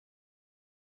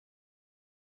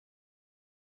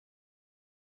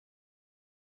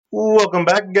Welcome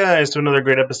back, guys, to another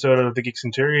great episode of the Geek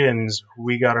Centurions.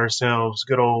 We got ourselves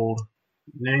good old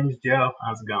Name's Joe.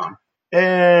 How's it going?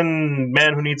 and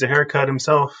man who needs a haircut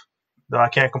himself. Though I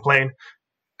can't complain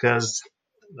because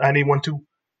I need one too.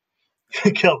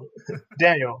 Kill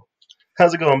Daniel.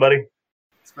 How's it going, buddy?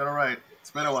 It's been alright.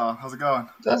 It's been a while. How's it going?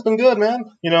 That's been good, man.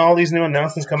 All these new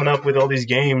announcements coming up with all these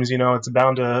games. It's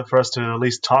bound for us to at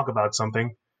least talk about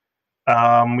something.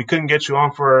 We couldn't get you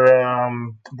on for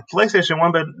the PlayStation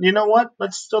one, but you know what?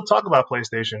 Let's still talk about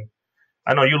PlayStation.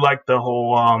 I know you like the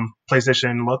whole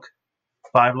PlayStation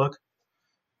 5 look.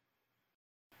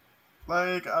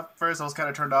 Like, at first I was kind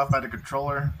of turned off by the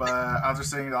controller, but after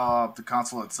seeing the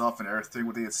console itself and everything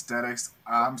with the aesthetics,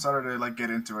 I'm starting to get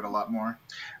into it a lot more.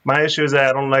 My issue is that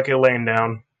I don't like it laying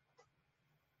down.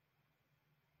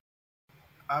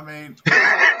 I mean,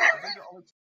 I think the only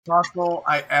console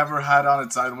I ever had on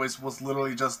it sideways was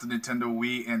literally just the Nintendo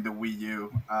Wii and the Wii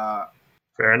U.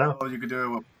 Fair enough. I know you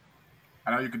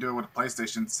could do it with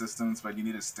PlayStation systems, but you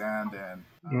need a stand, and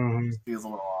it just feels a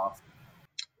little off.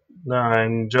 No,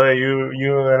 and Joey,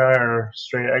 you and I are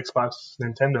straight Xbox,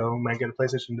 Nintendo. Might get a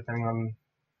PlayStation depending on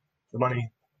the money.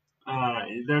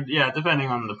 Depending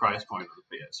on the price point of the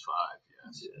PS5,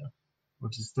 yes. Yeah.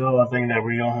 Which is still a thing that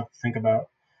we all have to think about.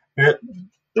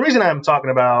 The reason I'm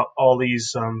talking about all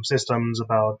these systems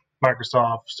about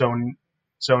Microsoft,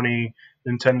 Sony,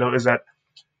 Nintendo is that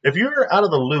if you're out of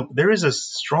the loop, there is a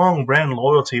strong brand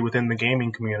loyalty within the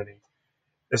gaming community,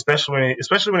 especially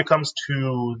when it comes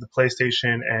to the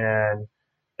PlayStation and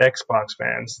Xbox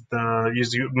fans.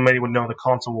 You many would know the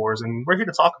console wars, and we're here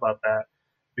to talk about that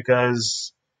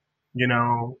because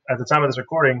at the time of this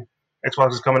recording,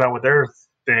 Xbox is coming out with their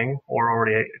thing, or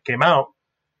already came out,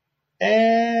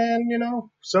 and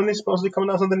Sony's supposed to be coming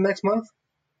out something next month,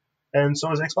 and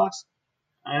so is Xbox.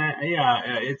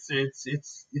 It's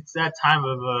that time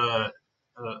of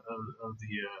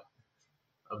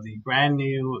the brand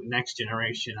new next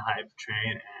generation hype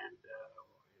train, and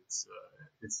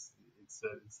it's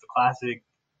the classic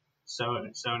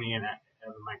Sony and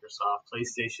Microsoft,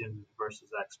 PlayStation versus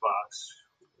Xbox.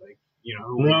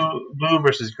 Blue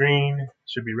versus green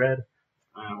should be red.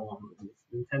 Well,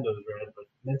 Nintendo's red, but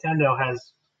Nintendo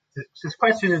has just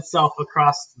questioned itself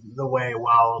across the way,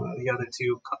 while the other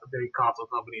two big console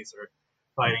companies are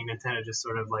fighting. Nintendo just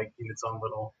sort of like in its own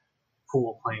little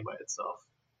pool playing by itself.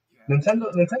 Yeah. Nintendo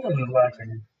is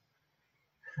laughing.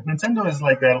 Nintendo is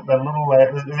like that little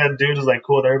that dude is like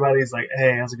cool with everybody. He's like,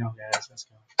 hey, how's it going, guys? Let's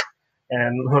go.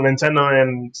 And when Nintendo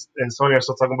and Sony are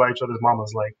still talking about each other's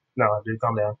mamas, like, no, dude,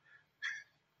 calm down.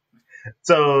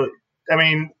 So, I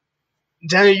mean,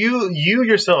 Daniel, you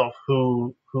yourself,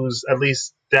 who's at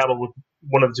least dabbled with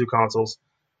one of the two consoles,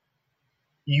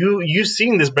 you've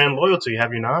seen this brand loyalty,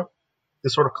 have you not?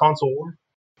 This sort of console war.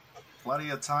 Plenty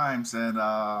of times, and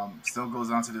still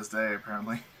goes on to this day,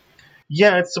 apparently.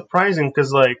 Yeah, it's surprising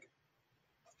because, like,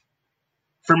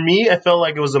 for me, I felt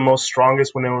like it was the most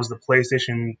strongest when it was the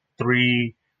PlayStation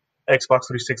 3, Xbox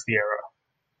 360 era.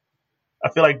 I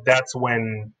feel like that's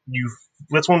when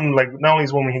like, not only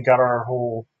is when we got our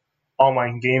whole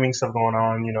online gaming stuff going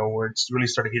on, where it's really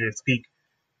started hitting its peak,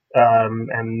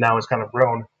 and now it's kind of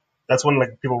grown. That's when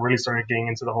like people really started getting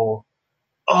into the whole,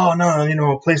 oh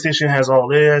no, PlayStation has all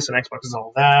this and Xbox has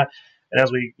all that. And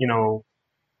as we,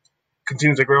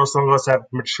 continue to grow, some of us have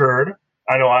matured.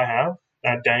 I know I have.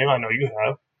 Daniel, I know you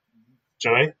have.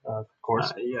 Joey, of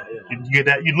course. Yeah. You get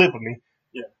that? You live with me.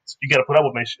 Yeah. So you got to put up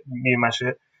with me and my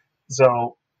shit.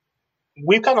 So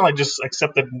we've kind of like just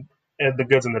accepted the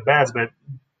goods and the bads, but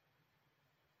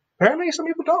apparently some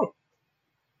people don't.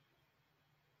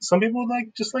 Some people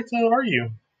like to argue.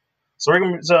 So like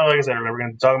I said, we're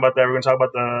going to talk about that. We're going to talk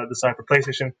about the side for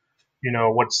PlayStation.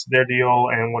 What's their deal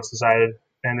and what's decided,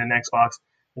 and then Xbox.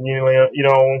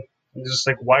 And just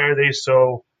like, why are they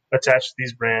so attached to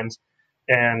these brands,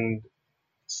 and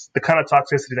the kind of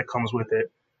toxicity that comes with it?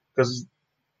 Because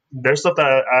there's stuff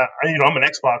that I'm an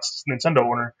Xbox Nintendo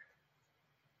owner,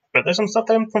 but there's some stuff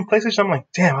that I'm from PlayStation. I'm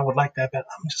like, damn, I would like that, but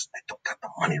I don't got the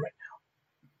money right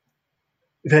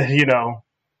now.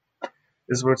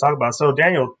 This is what we're talking about. So,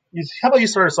 Daniel, how about you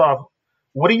start us off?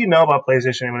 What do you know about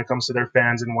PlayStation when it comes to their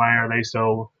fans, and why are they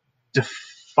so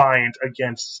defiant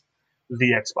against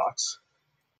the Xbox?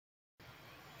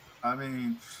 I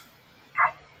mean,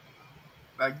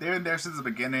 like, they've been there since the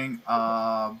beginning.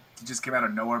 It just came out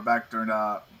of nowhere back during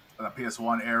the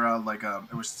PS1 era. Like,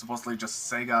 it was supposedly just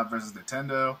Sega versus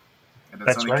Nintendo. And then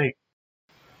That's right.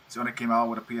 Sony came out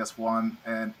with a PS1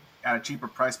 and at a cheaper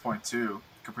price point too,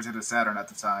 compared to the Saturn at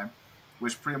the time,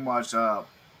 which pretty much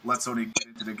let Sony get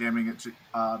into the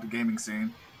gaming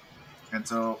scene. And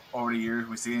so over the years,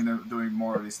 we've seen them doing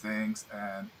more of these things,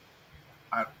 and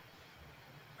I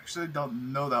actually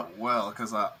don't know that well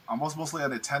because I was mostly a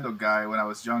Nintendo guy when I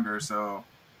was younger, so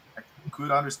I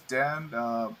could understand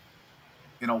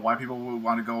why people would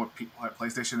want to go with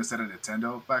PlayStation instead of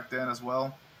Nintendo back then as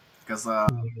well. Because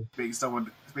Mhm. being stuck with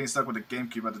the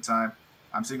GameCube at the time,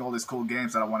 I'm seeing all these cool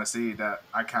games that I want to see that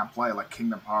I can't play, like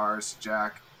Kingdom Hearts,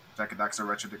 Jack and Daxter,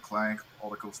 Ratchet and Clank, all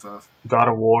the cool stuff. God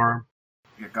of War.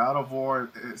 Yeah, God of War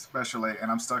especially,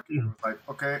 and I'm stuck here Mm-hmm. with like,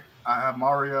 okay, I have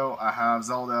Mario, I have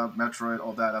Zelda, Metroid,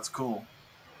 all that. That's cool.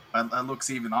 That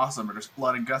looks even awesomer. There's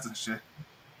blood and guts and shit.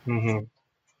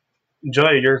 Mm-hmm.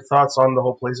 Joy, your thoughts on the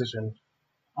whole PlayStation?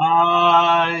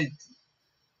 Uh,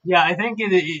 yeah, I think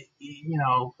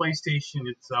PlayStation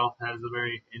itself has a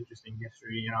very interesting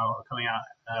history. Coming out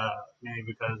mainly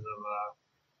because of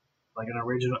like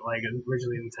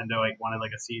originally Nintendo like wanted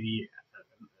like a CD like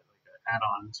an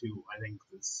add-on to I think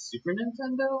the Super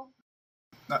Nintendo.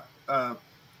 Uh,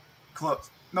 Close.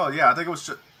 No, yeah, I think it was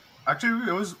actually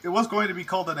it was going to be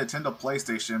called the Nintendo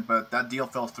PlayStation, but that deal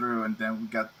fell through, and then we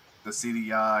got the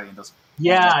CDI and those all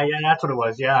that. Yeah, that's what it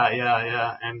was. Yeah.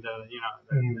 And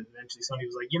Mm-hmm. eventually Sony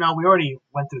was like, we already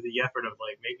went through the effort of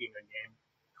like making a game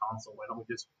console. Why don't we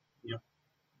just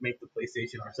make the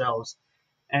PlayStation ourselves?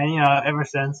 And ever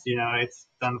since, it's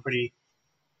done a pretty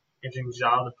interesting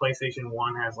job. The PlayStation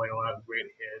One has like a lot of great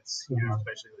hits,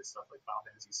 especially with stuff like Final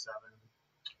Fantasy Seven.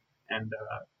 And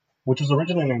Which was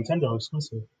originally Nintendo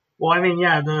exclusive. well, I mean,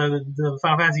 yeah, the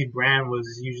Final Fantasy brand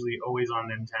was usually always on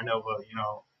Nintendo, but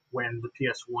when the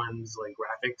PS1's like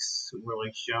graphics were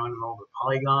like shown and all the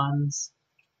polygons,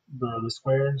 The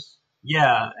squares.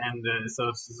 yeah, and so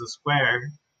it's a Square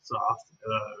Soft,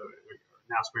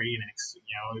 now Square Enix, it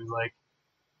was like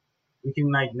we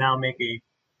can like now make a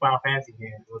Final Fantasy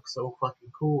game that looks so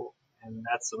fucking cool, and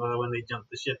that's when they jumped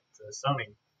the ship to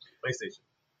Sony PlayStation.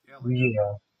 Yeah,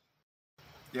 Yeah.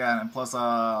 yeah, and plus,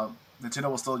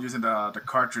 Nintendo was still using the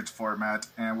cartridge format,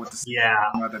 and with the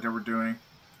Yeah, format that they were doing,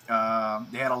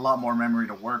 they had a lot more memory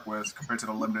to work with compared to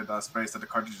the limited space that the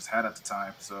cartridges had at the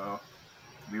time. So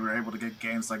we were able to get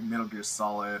games like Metal Gear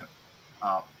Solid,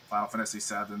 Final Fantasy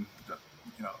VII,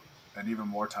 you know, and even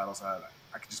more titles that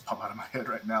I could just pop out of my head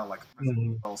right now, like Resident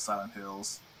Mm-hmm. Evil, Silent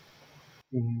Hills.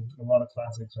 Mm-hmm. A lot of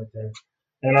classics right there.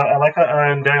 And I like how,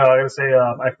 and Daniel, I gotta say,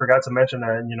 I forgot to mention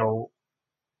that,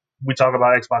 we talk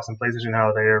about Xbox and PlayStation,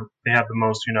 how they have the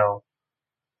most,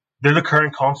 they're the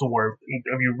current console war.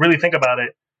 If you really think about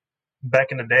it,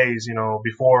 back in the days,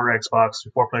 before Xbox,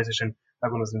 before PlayStation,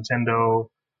 back when it was Nintendo,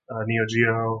 Neo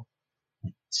Geo,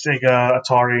 Sega,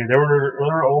 Atari, they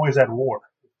were always at war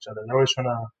with each other. They're always trying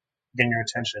to gain your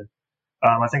attention.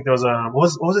 I think there was a what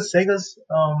was it Sega's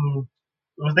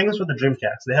I think it was with the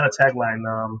Dreamcast. They had a tagline,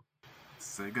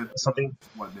 Sega something does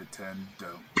what Nintendo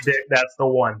don't. that's the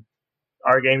one.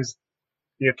 Our games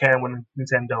you can when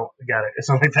Nintendo got it. It's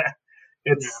something like that.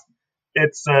 yeah,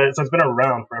 So it's been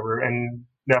around forever, and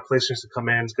now PlayStation's to come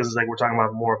in because like we're talking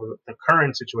about more of the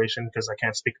current situation because I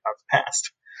can't speak about the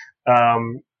past.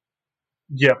 Um,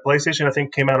 yeah, PlayStation I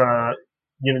think came out of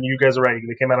you guys are right.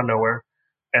 They came out of nowhere,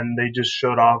 and they just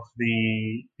showed off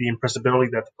the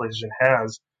impressibility that the PlayStation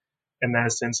has, and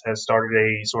that since has started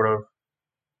a sort of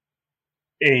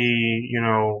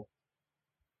a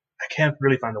I can't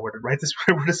really find the word to write this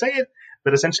word to say it,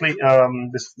 but essentially,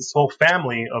 this whole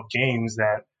family of games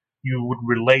that you would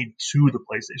relate to the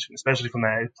PlayStation, especially from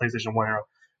that PlayStation One era.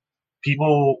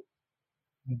 People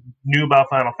knew about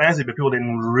Final Fantasy, but people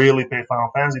didn't really play Final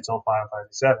Fantasy until Final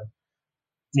Fantasy Seven.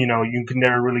 You could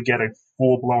never really get a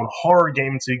full blown horror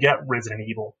game until you get Resident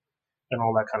Evil and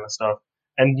all that kind of stuff.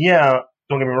 And yeah,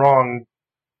 don't get me wrong,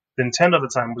 Nintendo at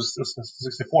the time was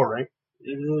 64, right?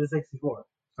 it was 64.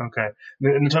 Okay.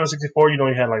 Nintendo 64,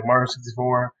 you had like Mario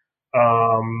 64,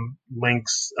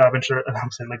 Link's Adventure,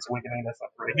 I'm saying Link's Awakening, that's not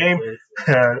the right game.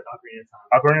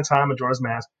 Ocarina of Time, Majora's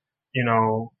Mask, you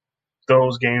know,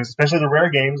 those games, especially the rare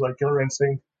games like Killer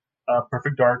Instinct,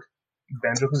 Perfect Dark,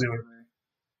 Banjo Kazooie.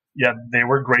 Yeah, they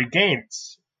were great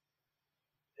games.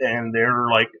 And they're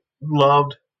like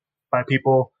loved by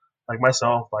people like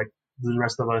myself, like the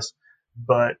rest of us.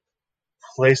 But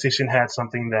PlayStation had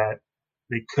something that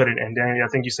they couldn't. And Danny, I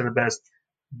think you said it best.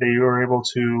 They were able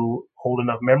to hold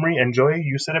enough memory. And Joey,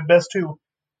 you said it best too.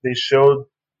 They showed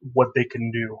what they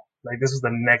can do. Like this is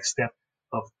the next step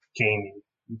of gaming.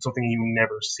 It's something you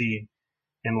never see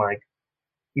in like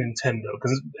Nintendo.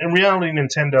 Because in reality,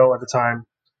 Nintendo at the time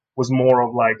was more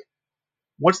of like,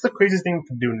 what's the craziest thing we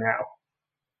can do now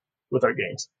with our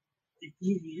games?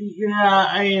 Yeah,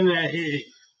 I mean,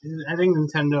 I think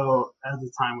Nintendo at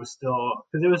the time was still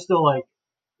because it was still like,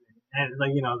 and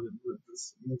like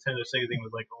this Nintendo Sega thing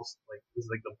was like also like it was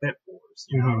like the Bit Wars,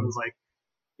 It was like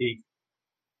it,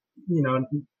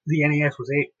 the NES was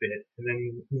 8-bit, and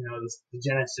then the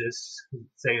Genesis,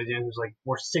 Sega Genesis was like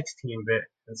more 16-bit,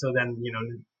 and so then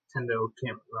Nintendo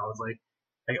came. I was like,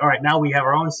 all right, now we have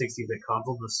our own 60-bit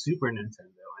console, the Super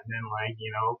Nintendo, and then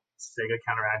Sega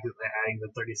counteracted by adding the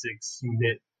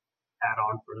 36-bit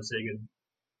add-on for the Sega.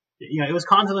 It was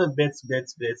constant bits.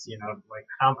 Like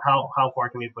how far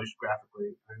can we push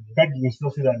graphically? In fact, you can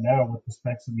still see that now with the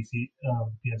specs that we see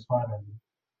PS5 and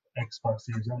Xbox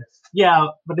Series X. Yeah,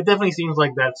 but it definitely seems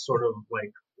like that's sort of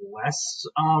like less.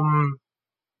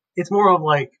 It's more of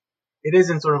like it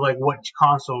isn't sort of like which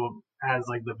console has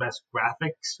like the best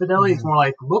graphics fidelity. It's more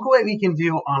like look what we can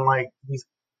do on like these.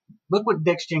 Look what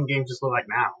next gen games just look like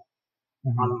now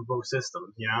on both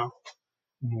systems.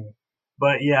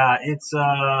 But yeah, it's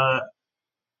Nintendo.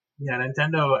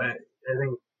 I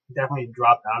think definitely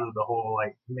dropped out of the whole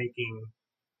like making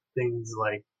things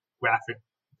like graphic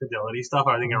fidelity stuff.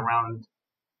 I think around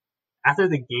after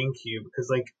the GameCube, because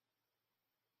like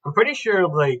I'm pretty sure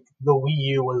like the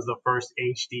Wii U was the first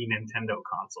HD Nintendo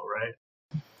console, right?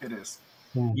 It is.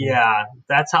 Yeah,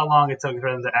 that's how long it took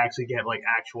for them to actually get like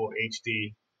actual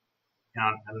HD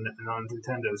on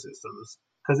Nintendo systems,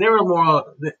 because they were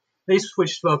more they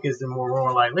switched focus and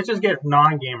more like let's just get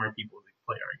non-gamer people to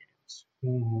play our games,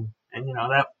 and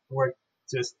that worked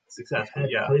just successfully.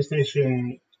 Yeah,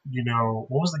 PlayStation. What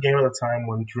was the game at the time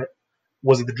when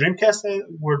was it the Dreamcast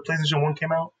where PlayStation 1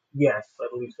 came out? Yes, I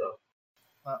believe so.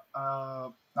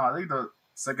 No, I think the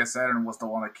Sega Saturn was the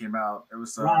one that came out. It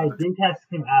was right. Dreamcast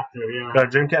came after. Yeah.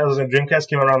 Dreamcast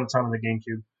came around the time of the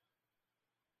GameCube.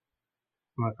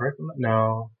 Am I correct?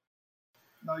 No.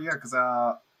 No, yeah, because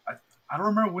I don't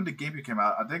remember when the GameCube came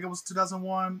out. I think it was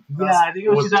 2001. Yeah, I think it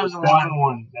was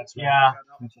 2001. That's right. Yeah.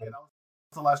 That was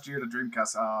the last year the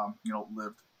Dreamcast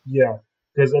lived. Yeah,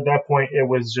 because at that point it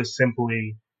was just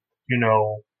simply,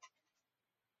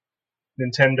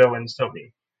 Nintendo and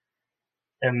Sony,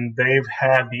 and they've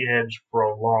had the edge for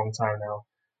a long time now.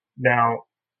 Now,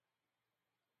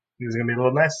 there's gonna be a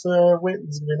little nice, there's gonna be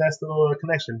a nice little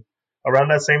connection. Around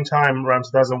that same time, around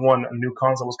 2001, a new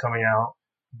console was coming out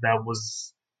that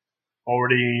was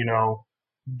already,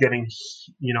 getting,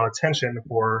 attention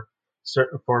for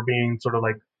being sort of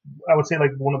like, I would say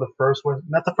like one of the first,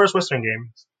 not the first Western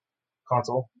games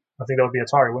console. I think that would be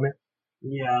Atari, wouldn't it?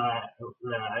 Yeah,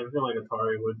 I feel like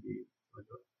Atari would be.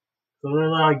 So there are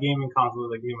a lot of gaming consoles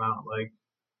that came out like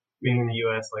in the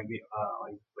U.S. like the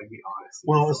Odyssey.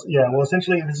 Well,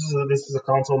 essentially this is a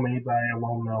console made by a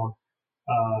well-known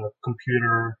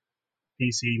computer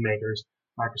PC makers,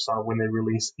 Microsoft, when they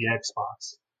released the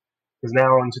Xbox. Because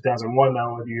now in 2001, not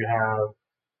only do you have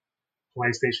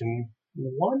PlayStation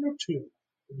 1 or 2,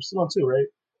 you're still on 2, right?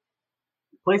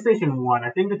 PlayStation 1.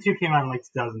 I think the 2 came out in like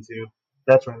 2002.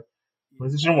 That's right.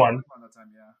 PlayStation 1. Around that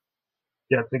time, yeah.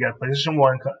 Yeah, we got PlayStation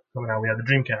 1 coming out. We have the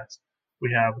Dreamcast.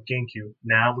 We have GameCube.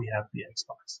 Now we have the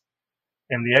Xbox.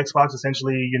 And the Xbox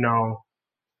essentially, a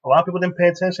lot of people didn't pay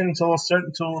attention until a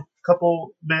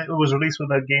couple it was released with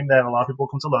a game that a lot of people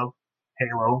come to love,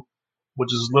 Halo,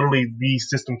 which is literally the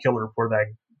system killer for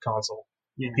that console.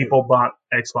 Yeah. People bought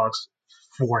Xbox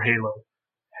for Halo.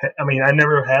 I mean, I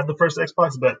never had the first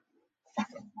Xbox, but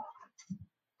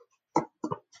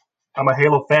I'm a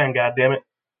Halo fan, goddammit.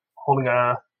 Holding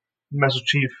a Master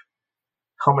Chief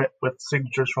helmet with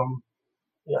signatures from.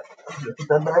 Yeah, put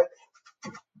that back.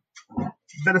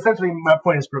 But essentially, my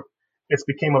point is, it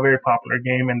became a very popular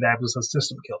game, and that was a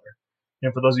system killer.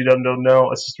 And for those of you who don't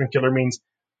know, a system killer means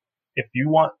if you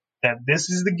want that this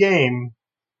is the game,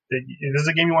 if this is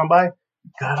a game you want to buy,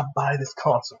 you gotta buy this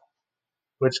console.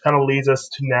 Which kind of leads us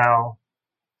to now,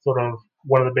 sort of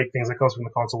one of the big things that comes from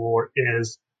the console war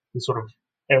is the sort of,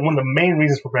 and one of the main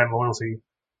reasons for brand loyalty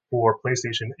for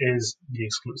PlayStation is the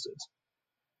exclusives.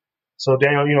 So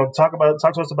Daniel, talk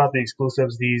to us about the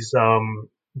exclusives, these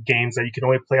games that you can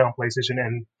only play on PlayStation,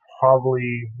 and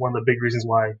probably one of the big reasons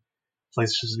why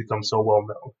PlayStation has become so well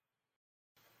known.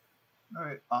 All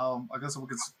right. I guess we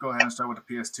could go ahead and start with the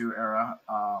PS2 era.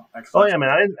 Xbox. Oh yeah,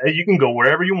 man. You can go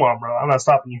wherever you want, bro. I'm not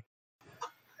stopping you.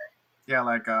 Yeah,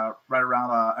 like right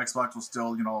around Xbox was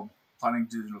still, planning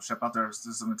to ship out their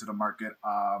system into the market.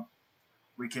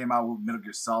 We came out with Metal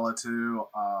Gear Solid 2,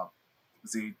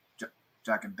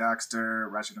 Jack and Daxter,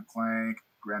 Ratchet and Clank,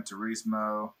 Gran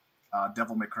Turismo,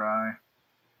 Devil May Cry,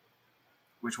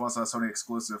 which was a Sony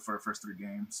exclusive for the first 3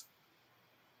 games.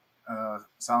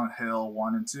 Silent Hill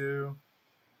 1 and 2.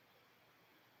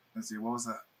 Let's see, what was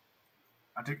that?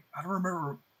 I don't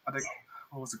remember.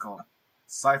 What was it called?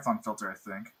 Siphon Filter, I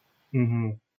think.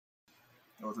 Mm-hmm.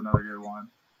 That was another good one.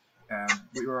 And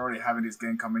we were already having these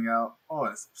games coming out. Oh,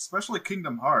 especially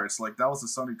Kingdom Hearts. Like, that was a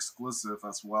Sony exclusive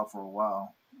as well for a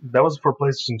while. That was for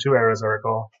PlayStation 2 era, as I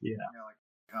recall. Yeah.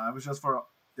 It was just for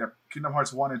Kingdom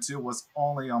Hearts 1 and 2 was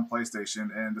only on PlayStation,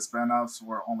 and the spin-offs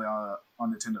were only on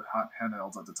Nintendo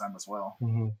handhelds at the time as well.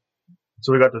 Mm-hmm.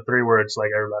 So we got the 3 where it's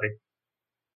like everybody.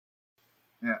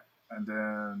 Yeah, and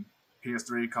then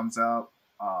PS3 comes out.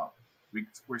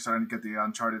 We're starting to get the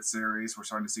Uncharted series. We're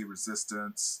starting to see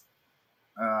Resistance.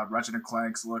 Ratchet and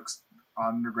Clank's looks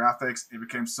on the graphics. It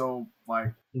became so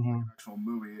like an actual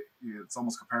movie. It's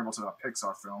almost comparable to a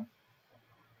Pixar film.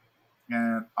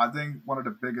 And I think one of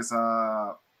the biggest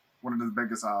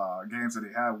games that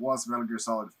he had was Metal Gear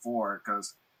Solid 4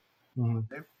 because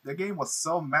the game was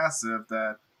so massive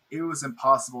that it was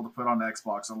impossible to put on the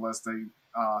Xbox unless they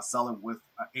sell it with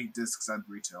 8 discs at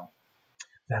retail.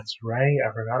 That's right.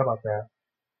 I forgot about that.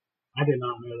 I did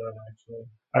not know that actually.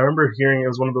 I remember hearing it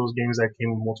was one of those games that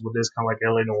came with multiple discs, kind of like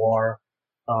LA Noire,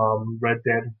 Red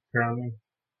Dead, apparently.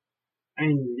 I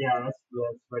mean, yeah, that's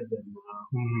Red Dead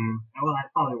now. Mm-hmm. Well, I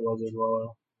thought it was as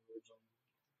well.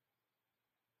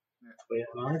 Yeah. But yeah,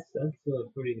 no, that's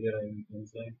pretty good, I can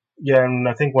say. Yeah, and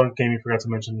I think one game you forgot to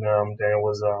mention, Daniel,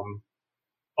 was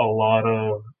a lot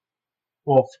of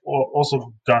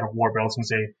also God of War. But I was gonna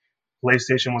say,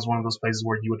 PlayStation was one of those places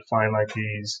where you would find like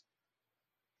these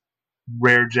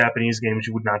rare Japanese games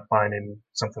you would not find in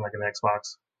something like an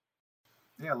Xbox.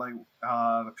 Yeah, like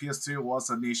the PS2 was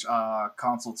a niche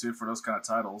console too for those kind of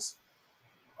titles.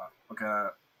 Okay,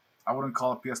 I wouldn't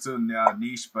call it PS2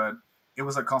 niche, but it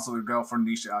was a console to go for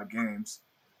niche games.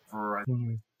 For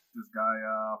Mm-hmm. this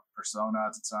guy, Persona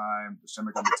at the time, Shin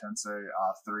Megami Tensei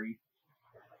 3.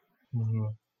 Mm-hmm.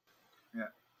 Yeah,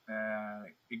 and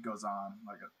it goes on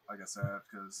like I said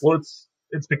because Well,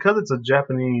 it's because it's a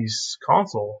Japanese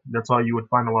console. That's why you would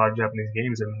find a lot of Japanese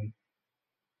games, and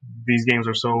these games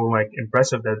are so like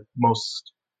impressive that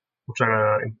most will try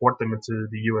to import them into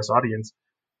the U.S. audience,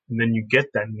 and then you get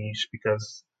that niche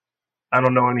because I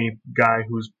don't know any guy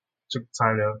who's took the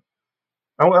time to.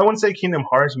 I wouldn't say Kingdom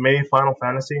Hearts, maybe Final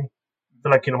Fantasy. I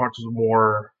feel like Kingdom Hearts was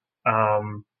more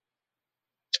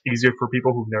easier for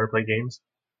people who've never played games.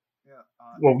 yeah,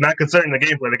 Well, not considering the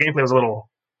gameplay. The gameplay was a little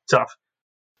tough.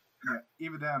 yeah.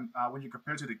 Even then, when you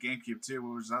compare to the GameCube too,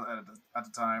 which was at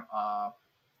the time,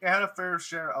 it had a fair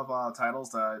share of titles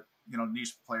that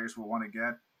niche players will want to get.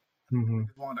 I think the Mm-hmm.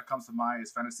 biggest one that comes to mind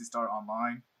is Fantasy Star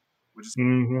Online, which is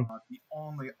Mm-hmm. the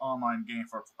only online game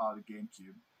for the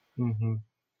GameCube. Mm-hmm.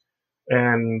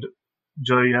 And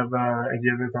Joe, you have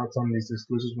any thoughts on these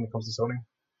exclusives when it comes to Sony?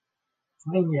 I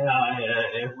mean, yeah,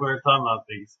 if we're talking about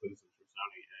the exclusives for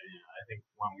Sony, I think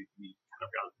one we kind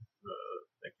of got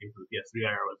that came from the PS3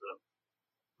 era was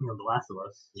The Last of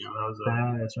Us. That was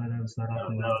That's right. That was that that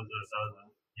was a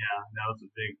yeah, that was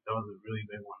a really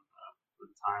big one for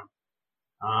the time.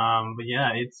 But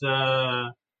yeah, it's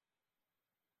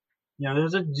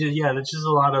there's just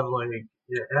a lot of like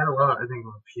it had a lot I think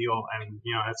of appeal, and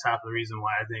that's half the reason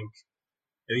why I think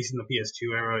at least in the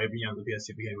PS2 era, the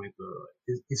PS2 became like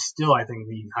it's still I think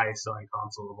the highest selling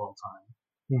console of all time.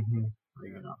 Mm-hmm.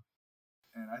 Yeah.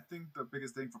 And I think the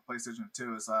biggest thing for PlayStation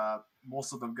 2 is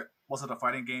most of the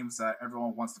fighting games that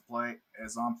everyone wants to play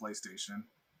is on PlayStation.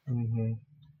 Mm-hmm.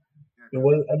 Yeah,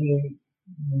 I mean,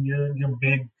 your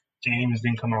big games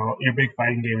didn't come out. Your big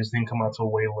fighting games didn't come out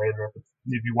till way later.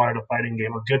 If you wanted a fighting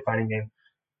game, a good fighting game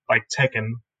like Tekken,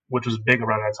 which was big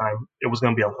around that time, it was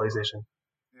gonna be on PlayStation.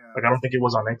 yeah. Like I don't think it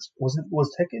was on X. Was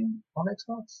Tekken on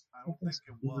Xbox? I don't think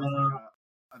it was. No.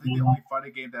 I think the only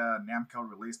fighting game that Namco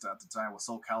released at the time was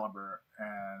Soul Calibur,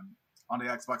 and on the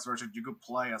Xbox version you could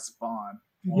play as Spawn.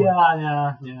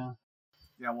 Yeah.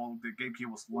 Yeah, well, the GameCube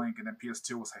was Link, and then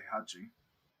PS2 was Heihachi.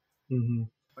 Mm-hmm.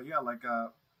 But yeah, like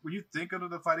when you think of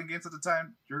the fighting games at the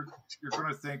time, you're going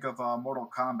to think of Mortal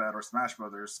Kombat or Smash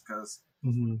Brothers because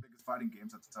those were the biggest fighting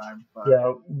games at the time. But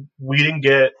Yeah, we didn't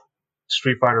get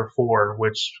Street Fighter 4,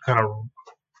 which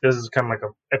this is kind of like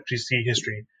a FGC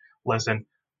history lesson.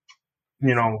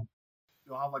 You know,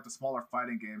 you'll have like the smaller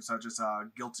fighting games such as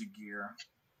Guilty Gear.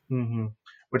 mm-hmm.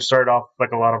 Which started off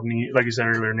like a lot of like you said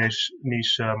earlier, niche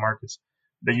markets.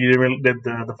 That you didn't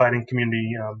the fighting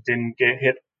community didn't get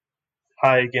hit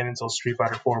high again until Street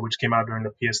Fighter 4, which came out during the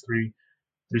PS3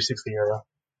 360 era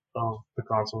of the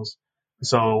consoles.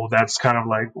 So that's kind of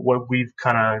like what we've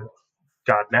kind of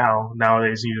got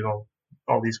nowadays.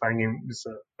 All these fighting game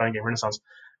renaissance.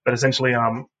 But essentially,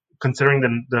 considering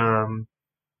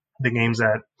the games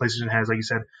that PlayStation has, like you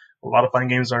said, a lot of fighting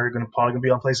games are probably gonna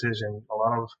be on PlayStation. A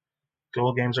lot of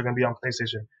Go games are gonna be on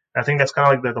PlayStation. And I think that's kind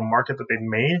of like the market that they've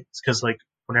made. It's because like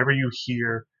whenever you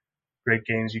hear great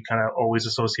games, you kind of always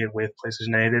associate with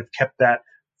PlayStation, and they've kept that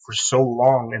for so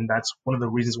long, and that's one of the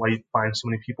reasons why you find so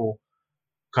many people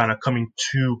kind of coming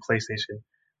to PlayStation.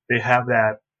 They have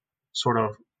that sort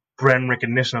of brand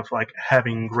recognition of like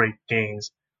having great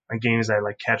games, like games that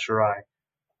like catch your eye.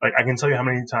 Like I can tell you how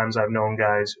many times I've known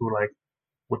guys who like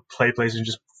would play PlayStation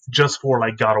just for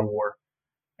like God of War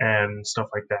and stuff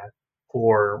like that,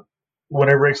 or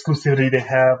whatever exclusivity they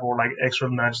have, or like extra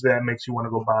nudge that makes you want to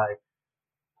go buy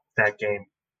that game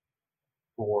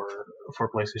for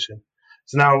PlayStation.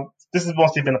 So now this has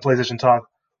mostly been a PlayStation talk.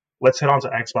 Let's head on to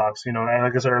Xbox.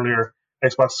 Like I said earlier,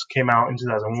 Xbox came out in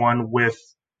 2001 with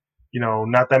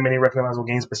not that many recognizable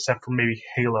games except for maybe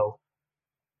Halo.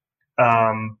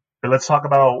 But let's talk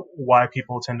about why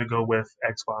people tend to go with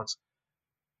Xbox,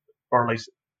 or at least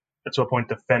to a point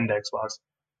defend Xbox.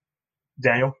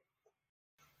 Daniel?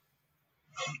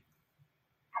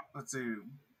 Let's see.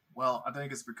 Well, I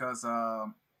think it's because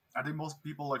I think most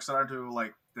people like started to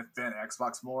like defend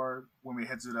Xbox more when we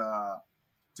head to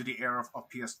the era of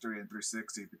PS3 and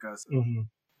 360 because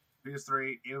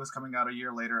PS3 it was coming out a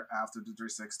year later after the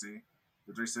 360.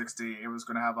 The 360 it was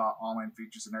going to have online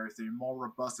features and everything more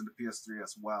robust than the PS3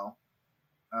 as well.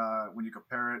 When you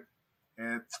compare it,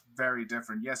 it's very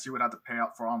different. Yes, you would have to pay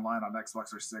out for online on Xbox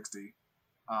 360,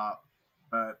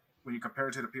 but when you compare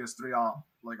it to the PS3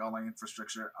 like online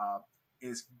infrastructure,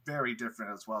 is very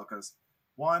different as well. Because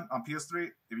one on PS3,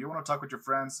 if you want to talk with your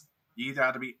friends, you either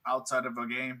have to be outside of a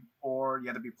game or you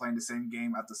have to be playing the same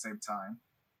game at the same time.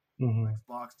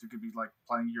 Xbox, you could be like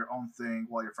playing your own thing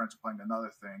while your friends are playing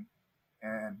another thing,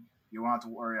 and you won't have to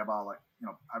worry about like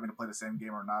having to play the same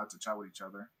game or not to chat with each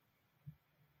other.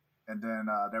 And then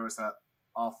there was that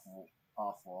awful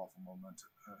moment,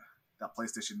 that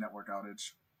PlayStation Network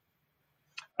outage.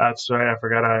 That's right. I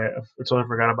totally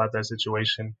forgot about that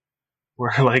situation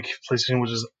where like PlayStation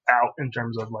was just out in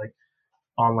terms of like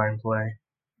online play.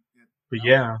 But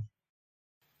yeah,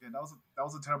 that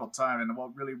was a terrible time. And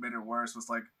what really made it worse was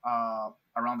like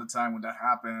around the time when that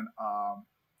happened,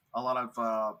 a lot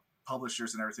of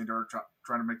publishers and everything they were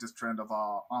trying to make this trend of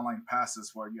online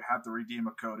passes where you have to redeem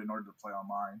a code in order to play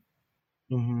online.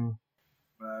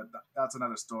 But that's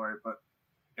another story. But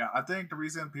yeah, I think the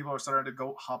reason people are starting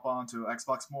to hop on to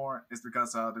Xbox more is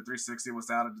because the 360 was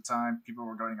out at the time. People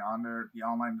were going on there. The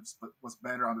online was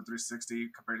better on the 360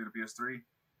 compared to the PS3.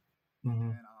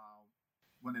 And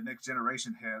when the next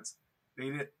generation hits,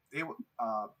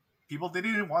 people they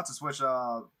didn't want to switch. They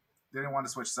didn't want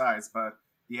to switch sides, but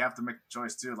you have to make a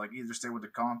choice too. Like either stay with the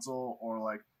console or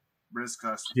like risk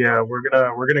us. Yeah, we're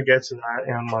gonna get to that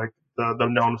and like the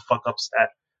known fuck ups that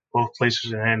both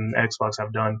PlayStation and Xbox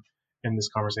have done in this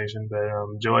conversation.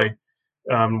 But Joey,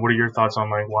 what are your thoughts on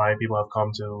like why people have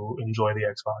come to enjoy the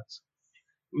Xbox?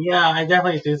 Yeah, I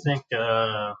definitely do think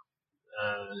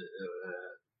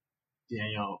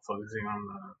focusing on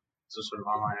the sort of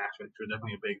online aspect was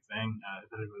definitely a big thing,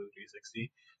 especially with the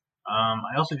 360.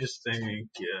 I also just think,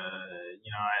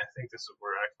 I think this is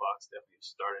where Xbox definitely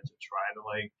started to try to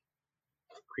like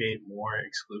create more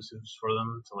exclusives for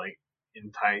them to like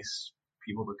entice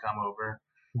people to come over.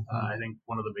 I think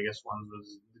one of the biggest ones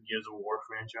was the Gears of War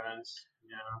franchise.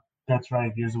 That's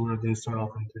right. Gears of War did start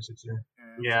off in 360.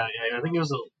 Yeah. I think it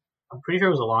was I'm pretty sure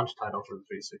it was a launch title for the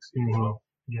 360 as well.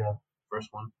 Yeah.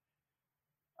 First one.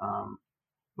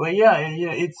 But yeah,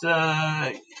 it's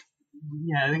I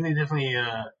think they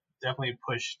definitely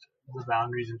pushed the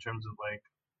boundaries in terms of like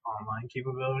online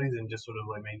capabilities and just sort of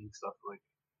like making stuff like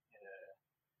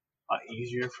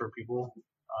easier for people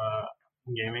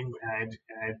gaming. And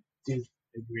I do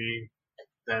agree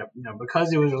that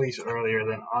because it was released earlier,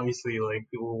 then obviously like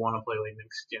people who want to play like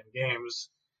next gen games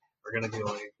are gonna be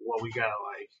like, well, we got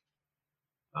like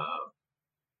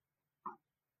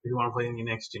if you want to play any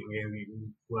next gen game,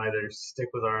 we either stick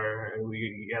with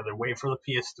we either wait for the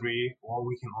PS3 or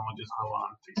we can all just hop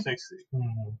on 360.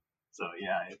 So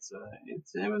yeah, it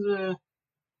was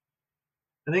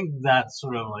I think that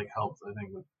sort of like helped. I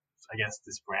think with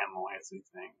this brand loyalty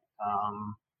thing,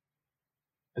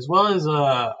 as well as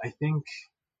I think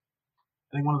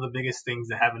one of the biggest things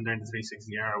that happened during the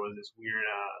 360 era was this weird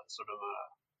sort of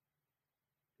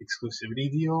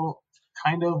exclusivity deal,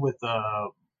 kind of with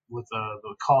the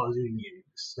Call of Duty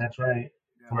games. That's right.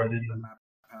 Yeah, the map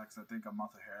packs, I think a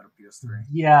month ahead of PS3.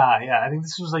 Yeah. I think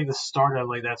this was like the start of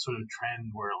like that sort of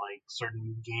trend where like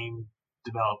certain game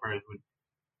developers would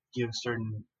give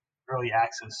certain early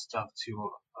access stuff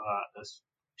to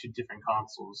different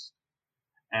consoles,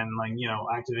 and like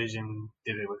Activision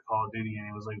did it with Call of Duty, and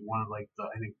it was like one of like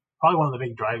I think probably one of the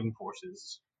big driving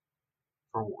forces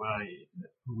for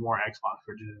more Xbox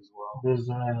purchases as well.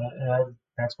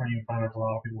 That's where you find a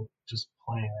lot of people just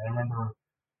playing. I remember,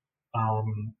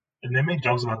 and they make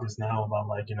jokes about this now about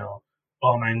like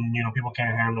oh man, people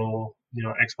can't handle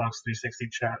Xbox 360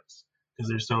 chats because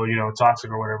they're so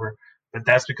toxic or whatever. But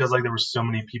that's because like there were so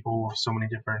many people with so many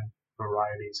different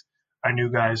varieties. I knew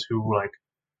guys who like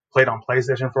played on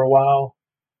PlayStation for a while,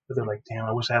 but they're like, damn,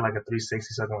 I wish I had like a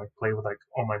 360 so I can like play with like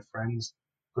all my friends,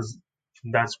 because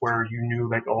that's where you knew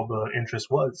like all the interest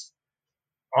was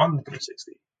on the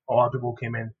 360. A lot of people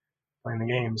came in playing the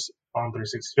games on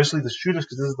 360, especially the shooters,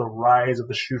 because this is the rise of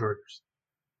the shooters.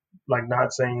 Like,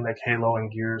 not saying like Halo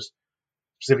and Gears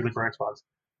specifically for Xbox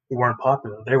weren't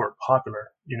popular. They were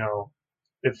popular.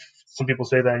 If some people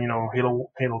say that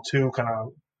Halo 2 kind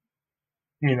of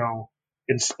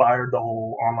inspired the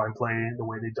whole online play the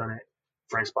way they've done it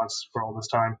for Xbox for all this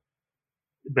time,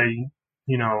 but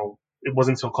it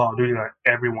wasn't until Call of Duty that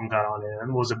everyone got on it.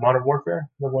 And was it Modern Warfare?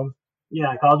 The one?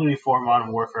 Yeah, Call of Duty 4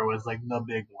 Modern Warfare was like the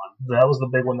big one. That was the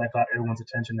big one that got everyone's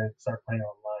attention and started playing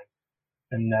online.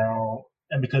 And now,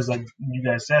 and because like you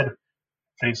guys said,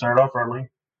 they started off early,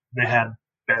 they had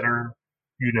better,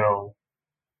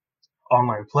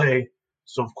 online play.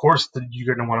 So of course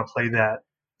you're gonna want to play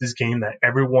this game that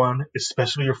everyone,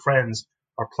 especially your friends,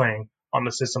 are playing on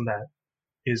the system that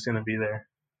is gonna be there.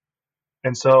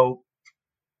 And so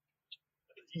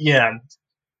yeah,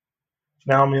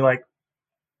 now I mean like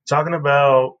talking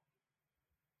about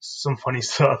some funny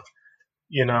stuff.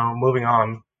 Moving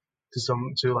on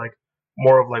to like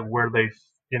more of like where they,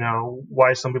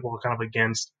 why some people are kind of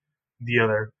against the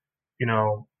other. You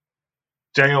know,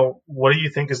 Daniel, what do you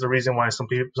think is the reason why some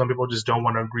people just don't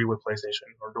want to agree with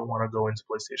PlayStation or don't want to go into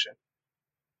PlayStation?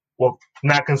 Well,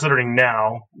 not considering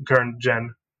now current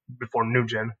gen, before new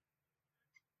gen.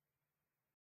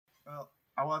 Well,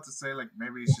 I want to say like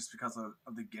maybe it's just because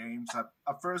of the games.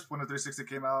 At first, when the 360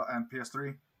 came out and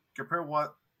PS3,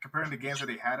 comparing the games that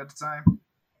they had at the time,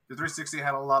 the 360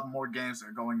 had a lot more games that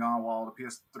were going on, while the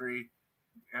PS3,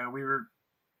 we were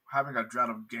having a drought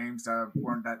of games that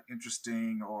weren't that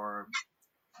interesting or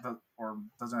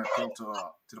doesn't appeal to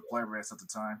the player base at the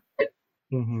time.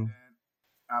 Mm-hmm. And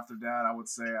after that, I would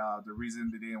say the reason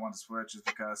they didn't want to switch is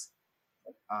because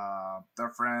their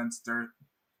friends,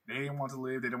 they didn't want to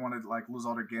leave. They didn't want to like lose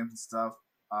all their games and stuff.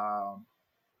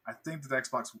 I think that the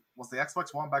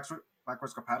Xbox One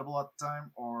backwards compatible at the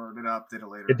time, or did it update it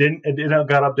later? It didn't. It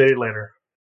got updated later.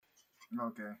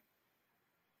 Okay,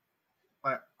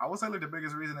 but I would say like the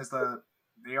biggest reason is that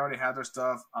they already had their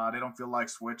stuff. They don't feel like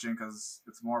switching because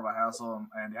it's more of a hassle,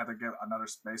 and they have to get another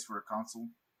space for a console.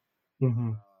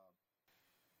 Mm-hmm.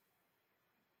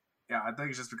 Yeah, I think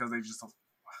it's just because they just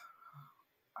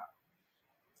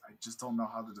I just don't know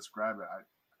how to describe it. I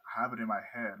have it in my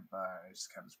head, but I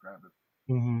just can't describe it.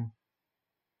 Mm-hmm.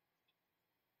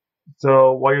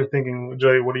 So while you're thinking,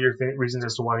 Joey, what are your reasons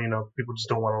as to why people just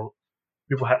don't want to?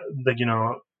 People have like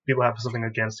people have something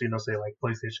against say like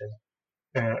PlayStation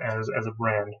as a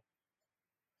brand.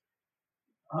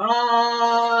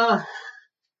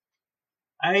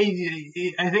 I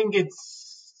think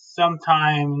it's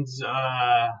sometimes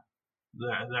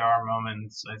there are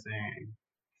moments. I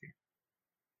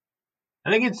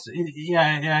think it's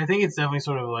yeah. I think it's definitely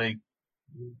sort of like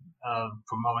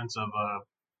for moments of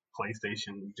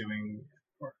PlayStation doing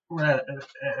rather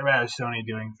Sony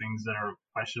doing things that are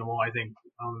questionable. I think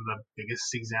one of the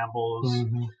biggest examples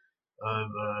Mm-hmm. of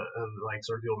like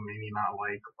sort of people maybe not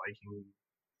liking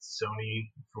Sony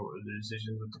for the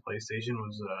decisions with the PlayStation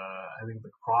was I think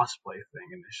the crossplay thing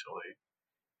initially,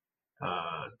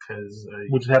 because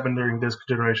Which happened during this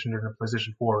generation during the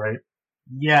PlayStation 4, right?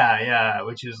 yeah,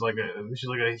 which is like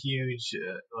a huge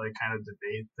like kind of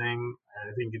debate thing.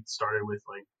 I think it started with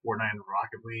like Fortnite and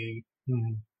Rocket League.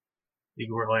 Mm-hmm.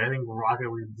 Where like I think the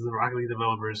Rocket League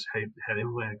developers had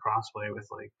implemented crossplay with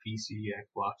like PC,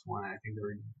 Xbox One. I think they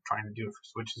were trying to do it for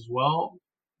Switch as well.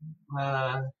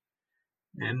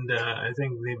 And I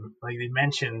think they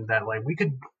mentioned that like we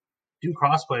could do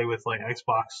crossplay with like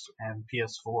Xbox and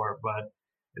PS4, but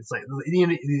it's like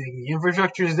the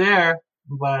infrastructure is there,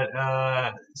 but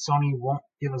Sony won't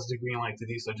give us the green light to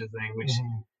do such a thing, which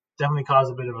definitely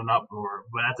caused a bit of an uproar.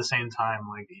 But at the same time,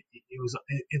 like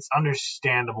it's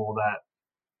understandable that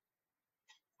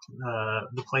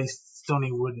the place Sony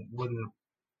wouldn't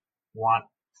want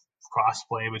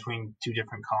crossplay between two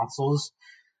different consoles,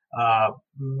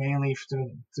 mainly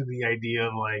through the idea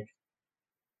of like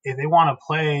if they want to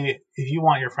play, if you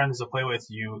want your friends to play with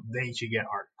you, they should get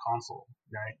our console,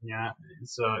 right? Yeah.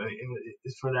 So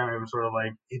it's for them. It was sort of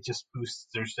like it just boosts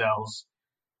their sales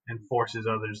and forces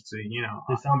others to,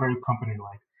 They sound very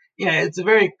company-like. Yeah, it's a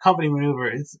very company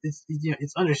maneuver. It's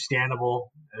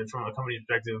understandable from a company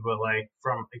perspective, but like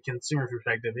from a consumer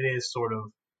perspective, it is sort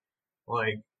of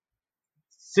like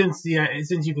since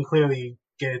you can clearly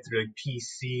get it through like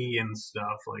PC and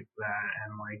stuff, like that,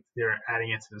 and like they're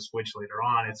adding it to the Switch later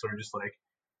on, it's sort of just like,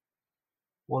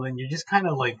 well, then you're just kind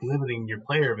of like limiting your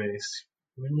player base.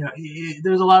 I mean,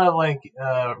 there's a lot of like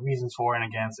reasons for and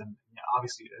against, and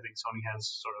obviously, I think Sony has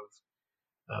sort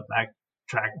of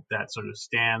backtracked that sort of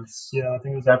stance. Yeah, I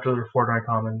think it was after the Fortnite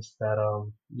comments that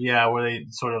Yeah, where they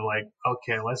sort of like,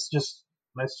 okay, let's just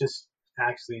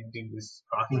actually do this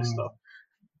process stuff.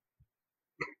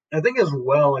 I think as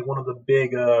well, like one of the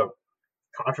big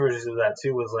controversies of that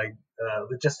too was like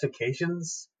the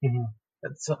justifications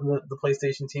that the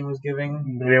PlayStation team was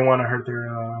giving. They didn't want to hurt their.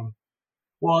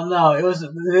 Well, no, it was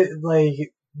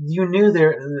like you knew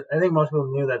there. I think most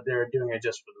people knew that they were doing it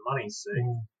just for the money's sake.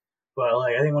 But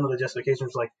like, I think one of the justifications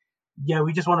was like, yeah,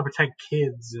 we just want to protect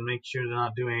kids and make sure they're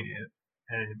not doing it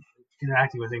and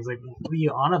interacting with things. Like, what are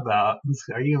you on about?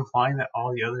 Are you implying that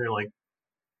all the other like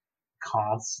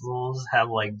consoles have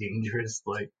like dangerous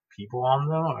like people on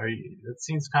them? Or it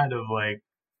seems kind of like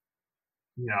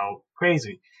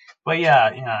crazy. But yeah,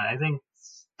 I think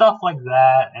stuff like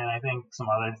that, and I think some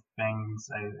other things.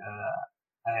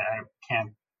 I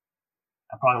can't.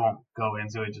 I probably won't go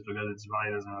into it just because it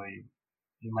probably doesn't really.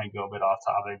 You might go a bit off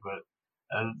topic, but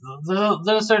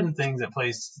there are certain things that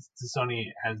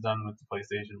Sony has done with the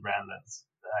PlayStation brand that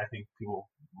I think people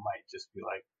might just be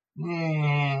like,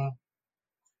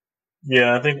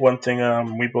 Yeah, I think one thing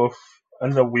we both, I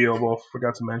know we all both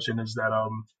forgot to mention is that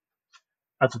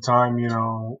at the time,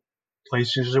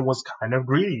 PlayStation was kind of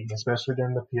greedy, especially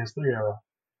during the PS3 era.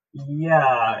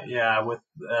 Yeah, with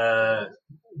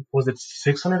Was it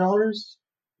 $600?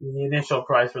 the initial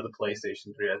price for the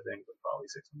PlayStation 3, I think, was probably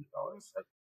 $600.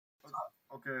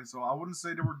 Okay, so I wouldn't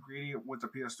say they were greedy with the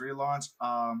PS3 launch.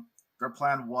 Their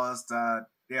plan was that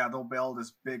they'll build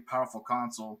this big, powerful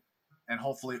console, and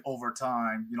hopefully over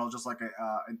time, just like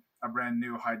a brand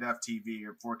new high def TV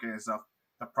or 4K and stuff,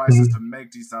 the prices to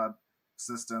make these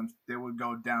systems they would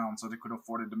go down, so they could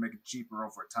afford it to make it cheaper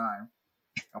over time.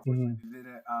 Unfortunately, they did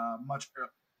it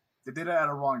They did it at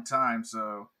a wrong time,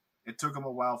 so it took them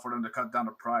a while for them to cut down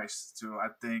the price to I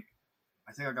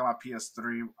got my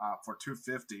PS3 for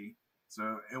 $250.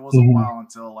 So it was a while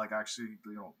until like actually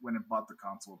went and bought the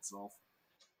console itself.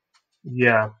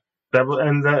 Yeah,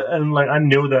 and like I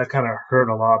knew that kind of hurt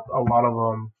a lot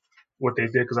of what they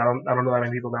did because I don't know that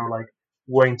many people that were like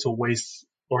willing to waste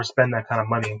or spend that kind of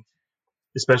money,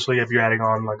 especially if you're adding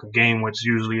on like a game which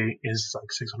usually is like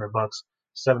 $600,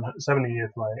 770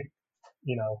 if like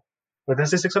Wait, did I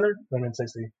say 600? I meant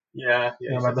 60. Yeah.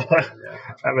 I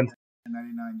meant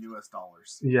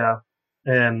 $99. yeah,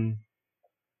 and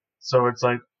so it's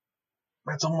like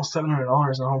that's almost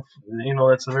 $700 now.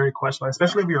 That's a very questionable,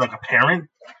 especially if you're like a parent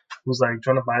who's like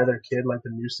trying to buy their kid like the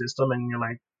new system, and you're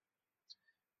like,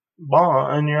 Mom,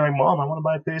 I want to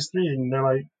buy a PS3, and they're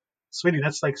like, Sweetie,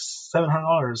 that's like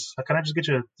 $700. Can I just get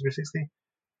you a 360?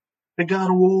 The God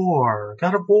of War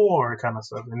kind of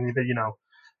stuff, and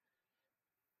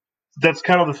that's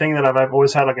kind of the thing that I've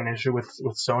always had like an issue with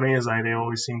Sony is like they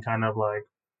always seem kind of like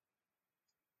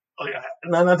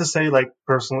not to say like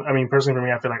personally. I mean, personally for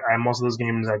me, I feel like most of those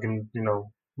games I can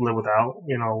live without.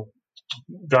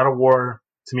 God of War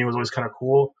to me was always kind of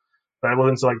cool, but I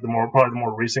wasn't into like probably the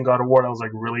more recent God of War I was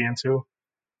like really into,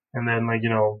 and then like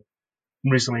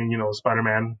recently Spider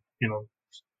Man.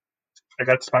 I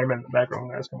got Spider Man in the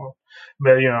background, guys. Come on,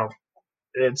 but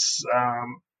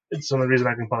it's the only reason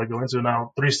I can probably go into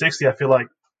now. 360, I feel like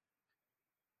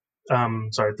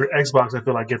Xbox, I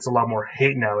feel like gets a lot more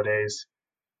hate nowadays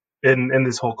in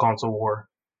this whole console war.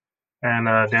 And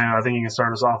Daniel, I think you can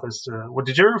start us off as to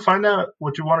did you ever find out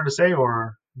what you wanted to say,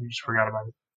 or you just forgot about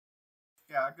it?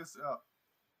 Yeah, I guess.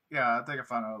 Yeah, I think I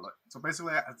found out. So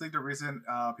basically, I think the reason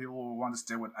people want to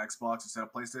stay with Xbox instead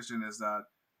of PlayStation is that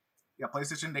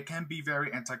PlayStation they can be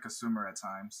very anti-consumer at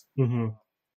times.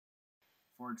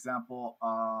 For example,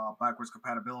 backwards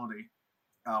compatibility.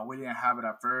 We didn't have it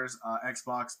at first.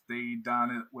 Xbox, they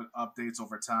done it with updates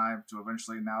over time to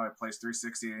eventually now it plays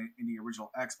 360 in the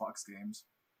original Xbox games.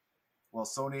 Well,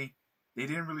 Sony, they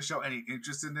didn't really show any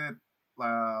interest in it.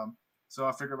 So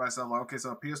I figured myself, like, okay,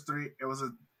 so PS3, it was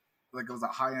a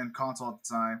high-end console at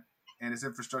the time, and its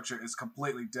infrastructure is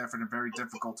completely different and very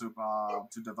difficult to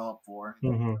develop for.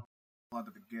 At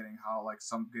the beginning, how like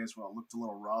some games looked a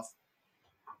little rough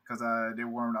because they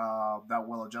weren't that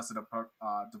well adjusted to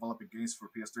developing games for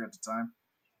PS3 at the time.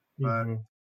 But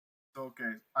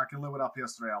okay, I can live without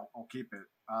PS3. I'll keep it.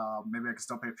 Maybe I can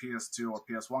still play PS2 or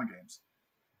PS1 games.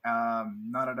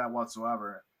 None of that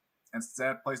whatsoever.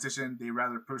 Instead, PlayStation they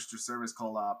rather push their service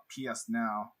called PS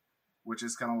Now, which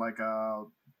is kind of like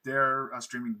their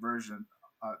streaming version,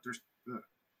 their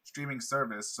streaming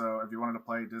service. So if you wanted to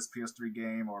play this PS3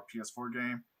 game or PS4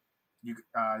 game, you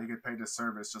could pay this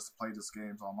service just to play these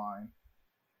games online,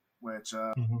 which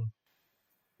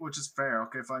which is fair.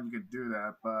 Okay, fine, you can do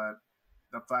that, but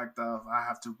the fact of I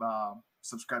have to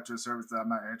subscribe to a service that I'm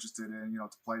not interested in,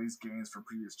 to play these games from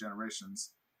previous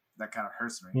generations, that kind of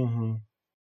hurts me. Mm-hmm.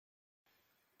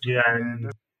 Yeah.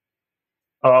 And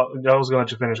I was gonna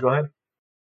let you finish. Go ahead.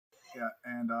 yeah,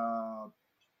 and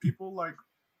people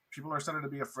are starting to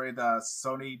be afraid that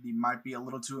Sony might be a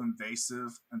little too invasive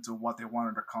into what they want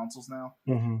in their consoles now.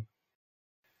 Mm-hmm.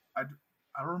 I,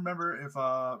 I don't remember if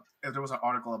there was an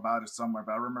article about it somewhere,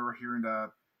 but I remember hearing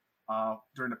that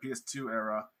during the PS2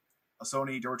 era,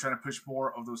 Sony they were trying to push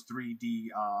more of those 3D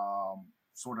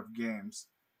sort of games,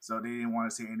 so they didn't want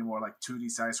to see any more like 2D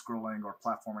side scrolling or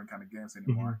platforming kind of games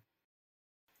anymore.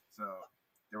 So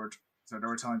they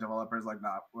were telling developers like,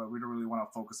 nah, well, we don't really want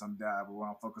to focus on that. We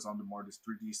want to focus on the more this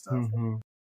 3D stuff. Mm-hmm.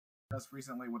 Just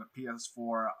recently with the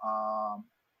PS4,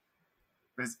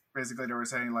 basically they were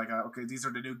saying like, okay, these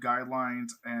are the new guidelines,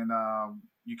 and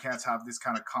you can't have this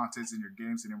kind of content in your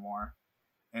games anymore.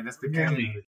 And this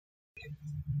became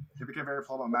it became very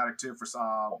problematic too for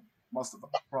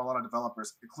for a lot of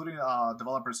developers, including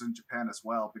developers in Japan as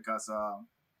well, because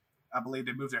I believe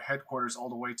they moved their headquarters all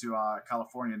the way to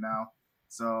California now.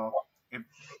 So if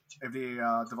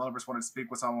the developers wanted to speak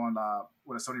with someone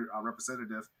with a Sony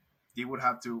representative, they would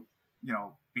have to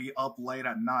be up late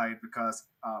at night because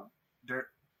they're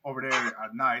over there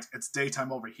at night. It's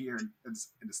daytime over here in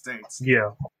the States.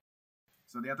 Yeah.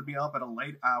 So they have to be up at a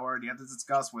late hour. They have to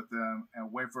discuss with them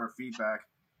and wait for a feedback.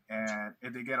 And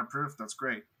if they get approved, that's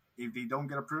great. If they don't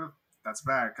get approved, that's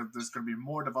bad because there's going to be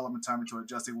more development time into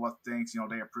adjusting what things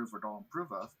they approve or don't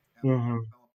approve of. Mm-hmm.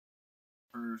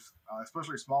 Developers,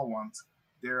 especially small ones,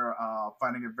 they're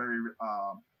finding it very.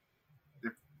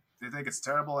 They think it's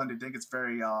terrible and they think it's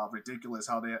very ridiculous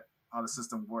how the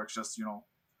system works. Just how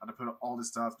to put all this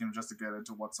stuff just to get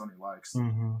into what Sony likes.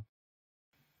 Mm-hmm.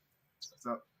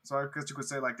 So I guess you could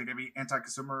say like they can be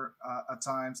anti-consumer at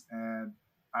times, and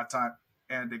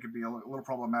they can be a little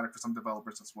problematic for some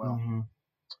developers as well. Mm-hmm.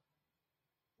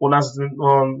 Well,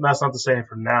 that's not the same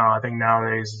for now. I think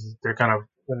nowadays they're kind of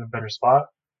in a better spot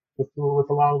with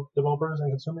a lot of developers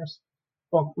and consumers.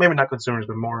 Well, maybe not consumers,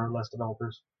 but more or less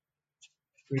developers.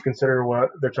 If you consider what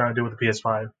they're trying to do with the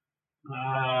PS5.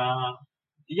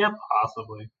 Yeah,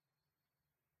 possibly.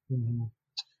 Mm-hmm.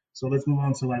 So let's move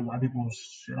on to like why people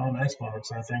shit on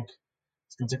Xbox. I think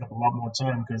it's gonna take up a lot more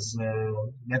time because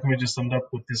that can be just summed up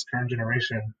with this current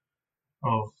generation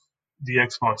of the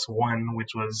Xbox One,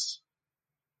 which was,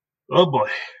 oh boy,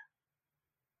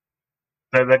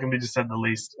 that can be just said the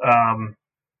least.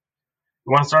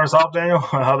 You want to start us off, Daniel?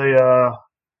 How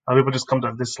people just come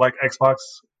to dislike Xbox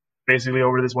basically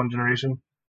over this one generation?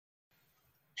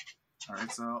 All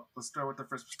right, so let's start with the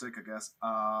first mistake, I guess.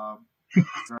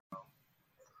 So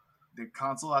the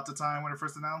console at the time when it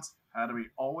first announced had to be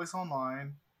always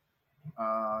online,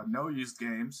 no used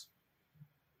games.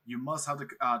 You must have the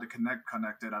Kinect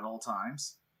connected at all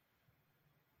times.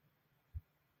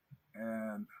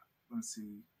 And let me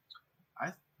see.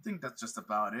 I think that's just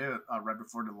about it. Right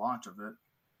before the launch of it.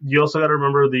 You also got to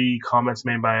remember the comments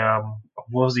made by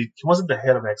what was he? He wasn't the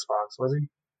head of Xbox, was he?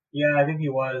 Yeah, I think he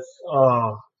was.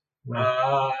 Oh,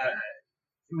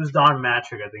 It was Don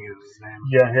Matrick, I think it was his name.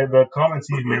 yeah. The comments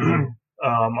he made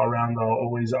around the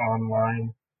always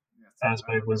online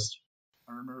aspect was.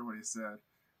 I remember what he said.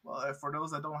 Well, for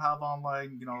those that don't have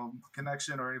online,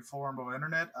 connection or any form of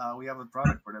internet, we have a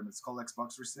product for them. It's called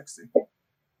Xbox 360.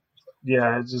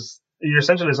 Yeah, it's just you're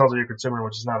essentially selling to your consumer,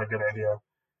 which is not a good idea.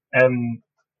 And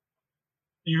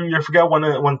you forgot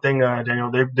one thing,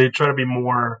 Daniel. They try to be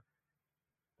more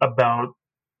about.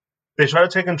 They try to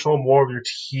take control more of your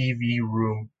TV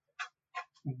room.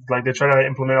 Like they try to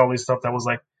implement all these stuff that was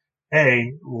like,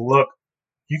 hey, look,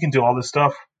 you can do all this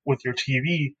stuff with your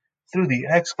TV through the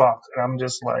Xbox, and I'm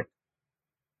just like,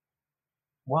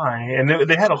 why? And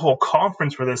they had a whole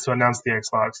conference for this to announce the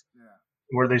Xbox,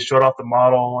 where they showed off the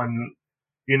model and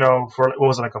for what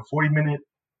was it, like a 40-minute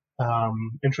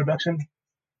introduction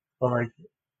or like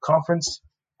conference.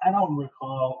 I don't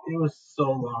recall. It was so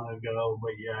long ago,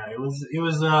 but yeah, it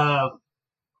was a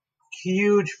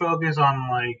huge focus on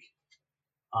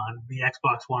the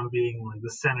Xbox One being like the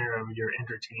center of your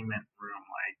entertainment room.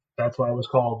 Like that's why it was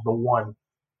called the One.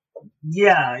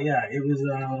 Yeah, it was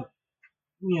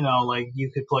like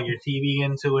you could plug your TV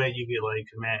into it. You could like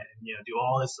do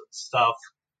all this stuff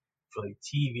for like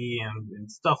TV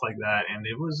and stuff like that, and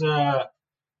it was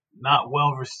not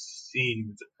well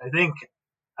received.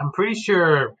 I'm pretty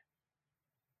sure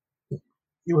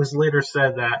it was later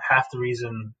said that half the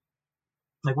reason,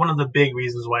 like one of the big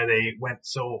reasons why they went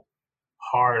so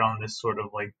hard on this sort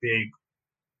of like big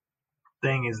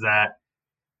thing is that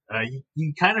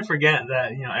you kind of forget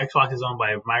that Xbox is owned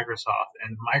by Microsoft,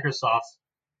 and Microsoft,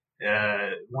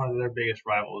 one of their biggest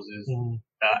rivals is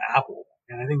Apple.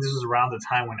 And I think this was around the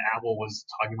time when Apple was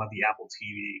talking about the Apple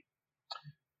TV.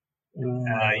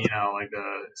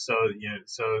 So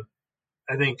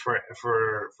I think for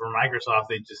Microsoft,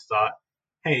 they just thought,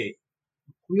 hey,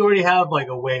 we already have like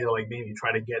a way to like maybe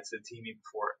try to get to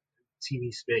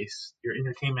TV space, your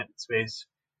entertainment space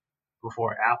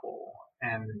before Apple,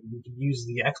 and we could use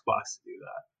the Xbox to do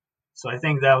that. So I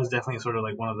think that was definitely sort of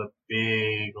like one of the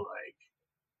big like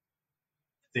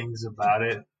things about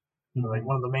it, like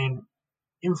one of the main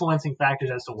influencing factors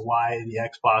as to why the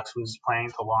Xbox was planning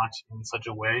to launch in such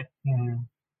a way.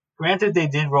 Granted, they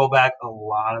did roll back a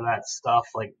lot of that stuff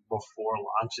like before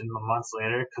launch and the months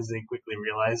later because they quickly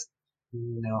realized,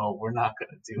 no, we're not going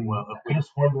to do well. I could have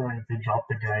sworn if they dropped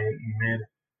the guy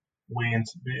way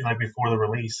into like before the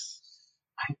release.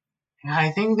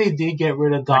 I think they did get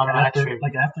rid of Don Matrick.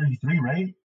 Like after E3,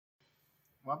 right?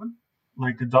 What happened?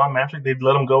 Like the Don Matrick, they'd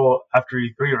let him go after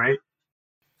E3, right?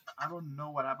 I don't know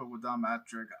what happened with Don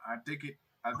Matrick. I think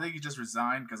he just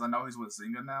resigned because I know he's with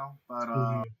Zynga now. But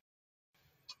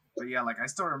yeah, like I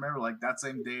still remember like that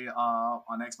same day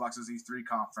on Xbox's E3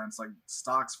 conference, like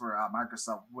stocks for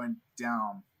Microsoft went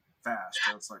down fast.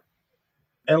 So it's like,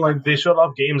 and like they showed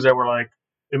off games that were like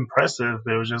impressive.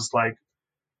 It was just like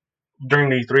during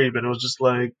the E3, but it was just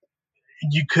like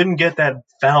you couldn't get that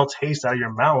foul taste out of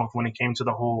your mouth when it came to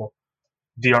the whole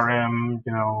DRM,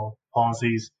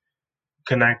 policies.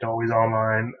 Connect always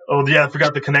online. Oh yeah, I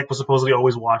forgot the Connect was supposedly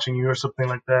always watching you or something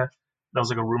like that. That was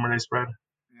like a rumor they spread.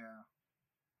 Yeah.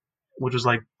 Which was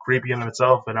like creepy in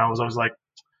itself, and I was always like,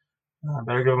 I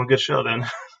better give them a good show then.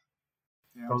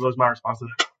 Yeah. That was always my response to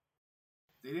that.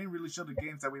 They didn't really show the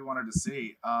games that we wanted to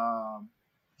see.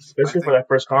 Especially for that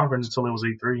first conference until it was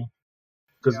E3.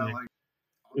 Because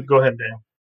go ahead, Dan.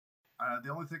 The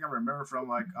only thing I remember from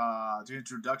like the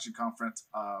introduction conference,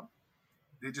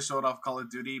 they just showed off Call of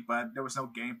Duty, but there was no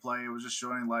gameplay. It was just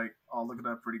showing like, oh, look at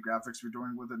the pretty graphics we're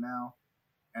doing with it now.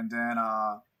 And then,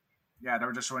 they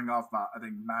were just showing off, I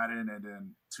think, Madden and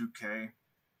then 2K.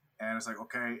 And it's like,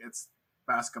 okay, it's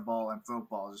basketball and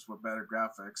football, just with better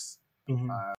graphics.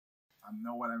 I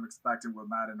know what I'm expecting with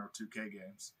Madden or 2K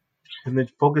games. And they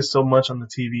focused so much on the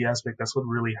TV aspect. That's what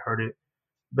really hurt it.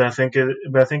 But I think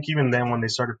even then, when they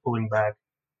started pulling back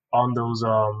on those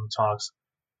talks,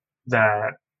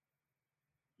 that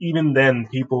even then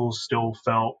people still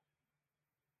felt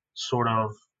sort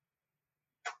of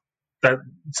that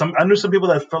I knew some people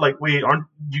that felt like, wait, aren't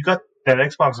you got that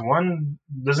Xbox One?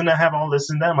 Doesn't it have all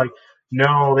this and that? I'm like,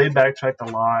 no, they backtracked a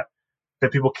lot.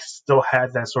 That people still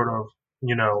had that sort of,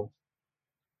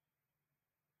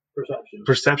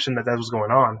 perception that was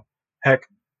going on. Heck,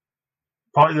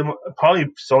 probably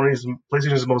Sony's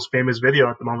PlayStation's most famous video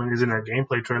at the moment isn't a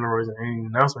gameplay trailer or isn't any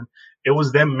announcement. It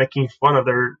was them making fun of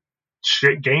their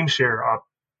game share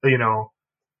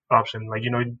option. Like,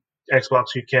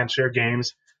 Xbox, you can't share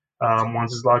games.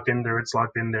 Once it's locked in there, it's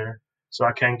locked in there. So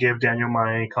I can't give Daniel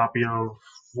my copy of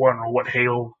what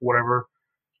Halo, whatever,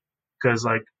 because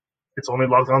like it's only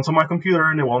logged onto my computer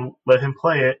and it won't let him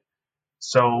play it.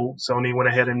 So Sony went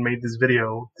ahead and made this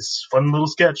video, this fun little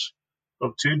sketch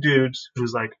of two dudes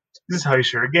who's like, this is how you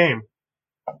share a game.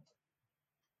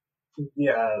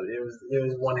 Yeah, it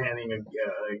was one handing a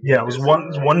yeah, it was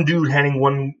one dude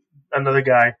handing another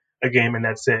guy a game, and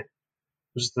that's it.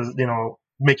 Just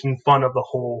making fun of the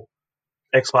whole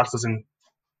Xbox doesn't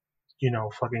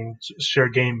fucking share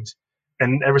games.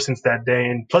 And ever since that day,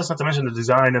 and plus not to mention the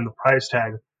design and the price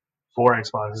tag for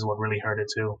Xbox is what really hurt it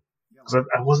too. Because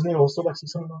I wasn't able to still like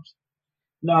 $600.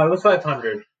 No, it was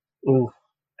 $500. Ooh.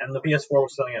 And the PS4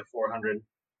 was selling at $400.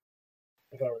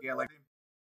 Yeah, like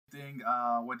thing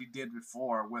what he did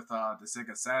before with the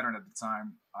Sega Saturn at the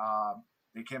time.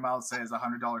 They came out and said it's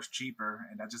 $100 cheaper,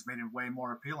 and that just made it way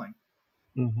more appealing.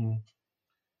 Mm-hmm.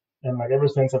 And like ever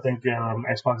since, I think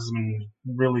Xbox has been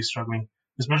really struggling,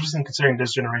 especially considering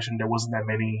this generation there wasn't that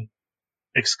many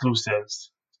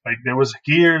exclusives. Like there was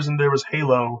Gears and there was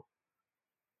Halo,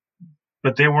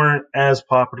 but they weren't as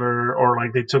popular, or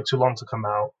like they took too long to come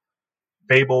out.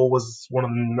 Fable was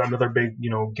another big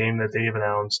game that they've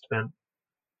announced, but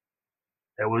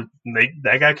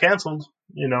that got canceled.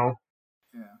 Yeah.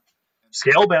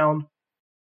 Scalebound.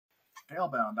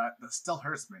 That still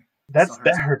hurts me.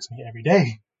 That hurts me every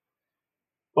day.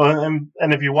 Well,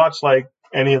 and if you watch like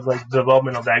any of like the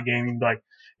development of that game, you'd be like,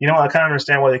 I kind of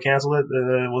understand why they canceled it.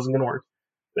 It wasn't gonna work,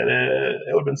 but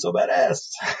it would have been so badass.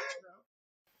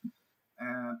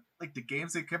 And like the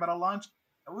games that came out at launch,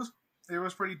 it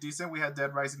was pretty decent. We had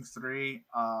Dead Rising 3.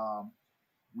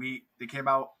 They came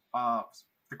out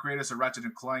the creators of Ratchet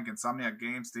and Clank, Insomniac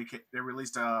Games, they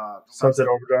released Sunset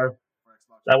Overdrive. for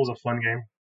Xbox. That was a fun game.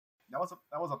 That was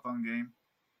a fun game,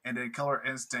 and then Killer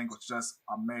Instinct was just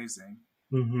amazing.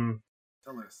 Mm-hmm.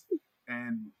 Still is.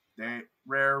 And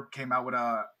Rare came out with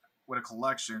a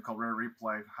collection called Rare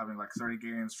Replay, having like 30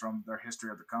 games from their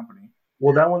history of the company.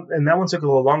 Well, that one took a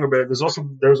little longer, but there's also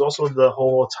the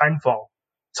whole Timefall.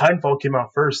 Timefall came out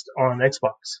first on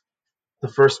Xbox, the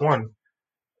first one,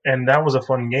 and that was a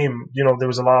fun game. There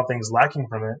was a lot of things lacking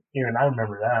from it. Even I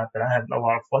remember that, but I had a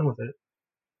lot of fun with it.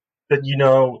 But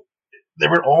they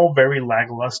were all very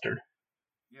lackluster.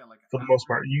 Yeah, like for the most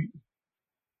part. You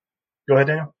go ahead,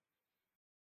 Daniel.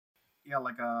 Yeah,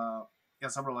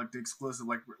 some of like the exclusive,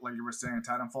 like you were saying,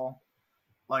 Titanfall.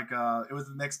 Like it was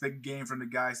the next big game from the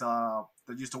guys that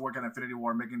used to work at Infinity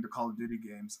Ward making the Call of Duty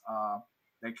games.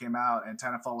 They came out, and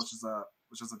Titanfall was just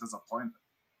a disappointment.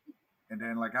 And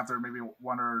then like after maybe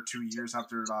 1 or 2 years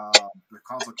after the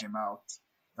console came out,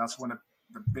 that's when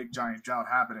the big giant drought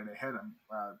happened and it hit them.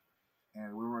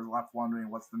 And we were left wondering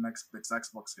what's the next big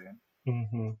Xbox game.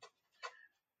 Mm-hmm.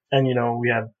 And we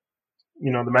had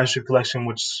the Master Chief Collection,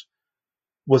 which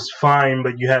was fine,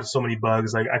 but you had so many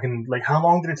bugs. How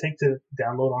long did it take to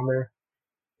download on there?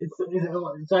 It's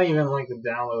not even like the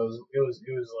downloads. It was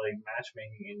like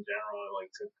matchmaking in general. It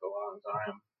like took a long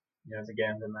time, to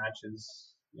get into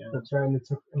matches. That's right. And it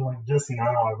took just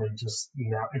now.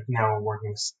 It's now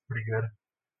working pretty good.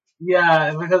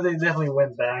 Yeah, because they definitely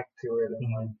went back to it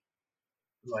and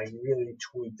like really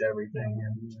tweaked everything,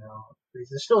 and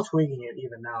they're still tweaking it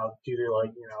even now due to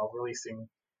releasing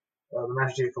the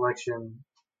Master Chief Collection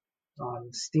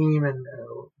on Steam and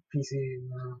PC.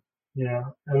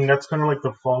 Yeah, I mean that's kind of like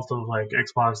the fault of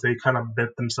Xbox. They kind of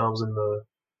bit themselves in the,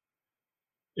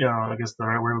 I guess the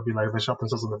right word would be they shot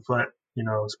themselves in the foot.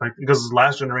 Because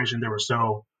last generation they were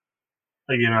so,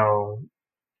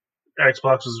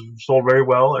 Xbox was sold very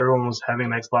well. Everyone was having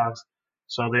an Xbox,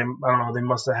 so I don't know. They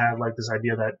must have had this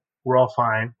idea that we're all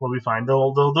fine. We'll be fine.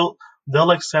 They'll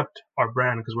accept our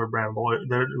brand because we're brand loyal.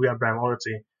 We have brand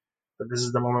loyalty. But this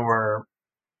is the moment where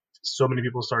so many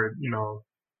people started,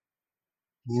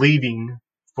 leaving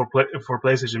for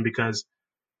PlayStation because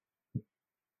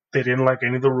they didn't like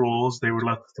any of the rules. They were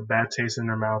left with a bad taste in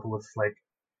their mouth with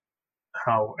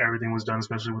how everything was done,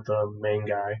 especially with the main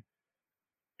guy.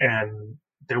 And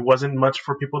there wasn't much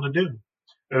for people to do.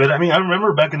 But I mean, I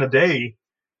remember back in the day,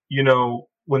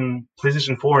 when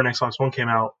PlayStation 4 and Xbox One came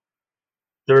out,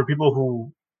 there were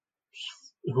people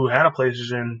who had a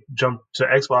PlayStation jump to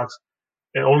Xbox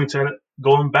and only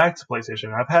going back to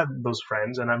PlayStation. I've had those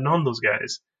friends and I've known those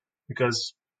guys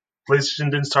because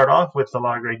PlayStation didn't start off with a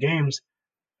lot of great games,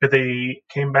 but they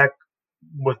came back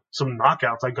with some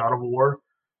knockouts like God of War,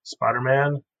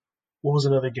 Spider-Man. What was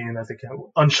another game that they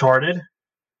came? Uncharted.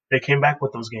 They came back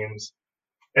with those games,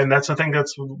 and I think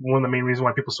that's one of the main reasons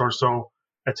why people are so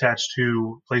attached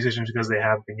to PlayStation because they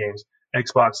have the games.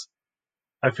 Xbox,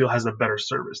 I feel, has a better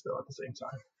service though at the same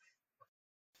time.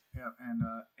 Yeah, and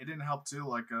it didn't help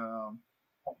too.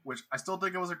 Which I still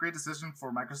think it was a great decision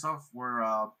for Microsoft, where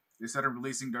they started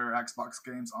releasing their Xbox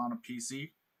games on a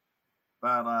PC.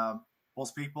 But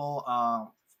most people,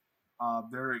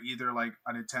 they're either like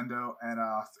a Nintendo and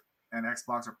an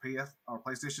Xbox or PS or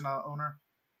PlayStation owner,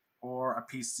 or a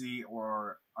PC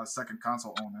or a second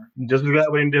console owner. Just we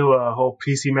got waiting to do a whole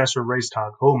PC Master Race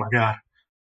talk. Oh my god.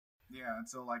 Yeah, and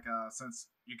so since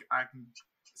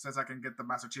I can get the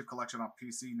Master Chief Collection on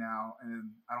PC now,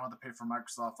 and I don't have to pay for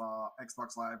Microsoft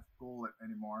Xbox Live Gold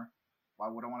anymore, why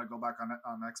would I want to go back on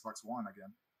Xbox One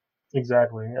again?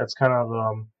 Exactly. That's kind of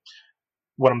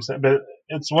what I'm saying. But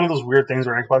it's one of those weird things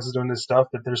where Xbox is doing this stuff,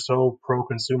 but they're so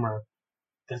pro-consumer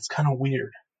that it's kind of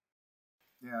weird.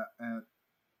 Yeah, and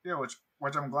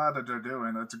which I'm glad that they're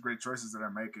doing. That's great choices that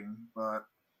they're making, but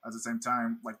at the same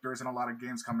time, there isn't a lot of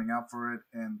games coming out for it,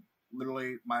 and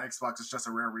literally my Xbox is just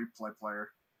a Rare Replay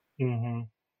player. Mm-hmm.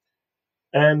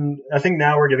 And I think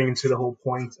now we're getting into the whole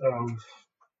point of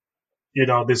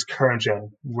this current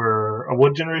gen.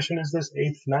 What generation is this?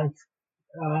 8th, 9th?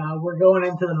 We're going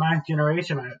into the 9th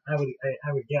generation. I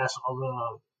would guess,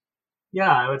 although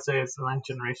yeah, I would say it's the 9th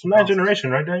generation. 9th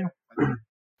generation, right, Daniel? I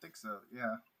think so.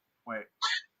 Yeah. Wait.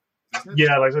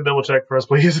 Yeah, double check for us,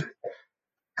 please,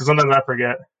 because sometimes I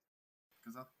forget.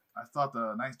 Because I thought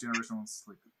the 9th generation was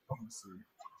let me see.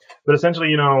 But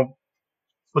essentially,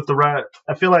 with I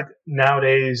feel like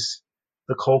nowadays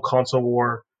the whole console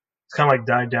war, it's kind of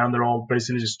died down. They're all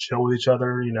basically just chill with each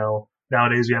other.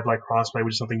 Nowadays you have crossplay,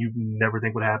 which is something you never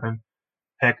think would happen.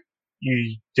 Heck,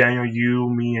 Daniel, you,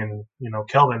 me, and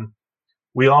Kelvin,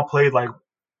 we all played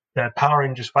that Power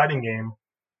Rangers fighting game,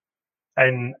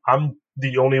 and I'm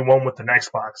the only one with an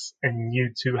Xbox, and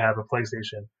you two have a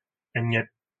PlayStation, and yet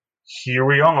here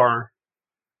we are,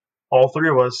 all three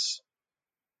of us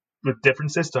with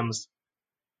different systems,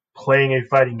 playing a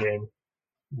fighting game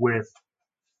with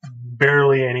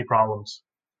barely any problems.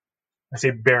 I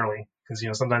say barely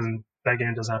because sometimes that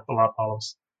game does have a lot of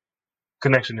problems,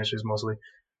 connection issues mostly.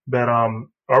 But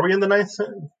are we in the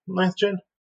ninth gen?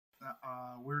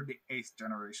 We're the 8th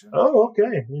generation. Oh, okay.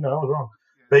 I was wrong.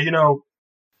 Yeah.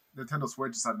 But Nintendo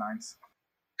Switch is at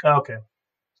 9th. Okay.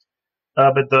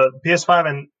 But the PS5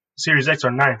 and Series X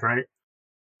are ninth, right?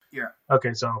 Yeah.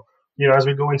 Okay, so as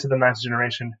we go into the ninth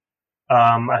generation,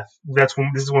 this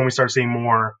is when we start seeing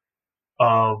more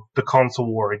of the console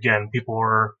war again. People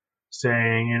are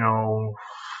saying,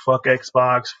 fuck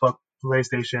Xbox, fuck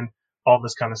PlayStation, all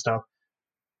this kind of stuff,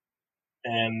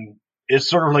 and it's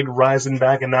sort of like rising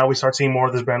back. And now we start seeing more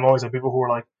of this brand loyalty. Of people who are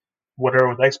like, whatever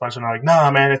with Xbox are like,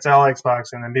 nah, man, it's all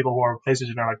Xbox, and then people who are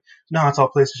PlayStation are like, no, it's all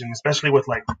PlayStation. Especially with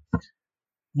like,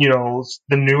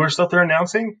 the newer stuff they're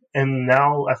announcing, and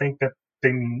now I think that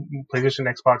PlayStation,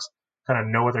 Xbox kind of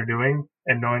know what they're doing,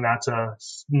 and knowing not to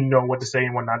know what to say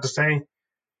and what not to say,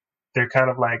 they're kind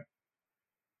of like,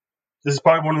 this is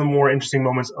probably one of the more interesting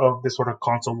moments of this sort of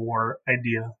console war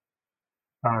idea.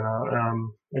 I don't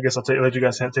know. I guess let you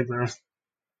guys take the rest.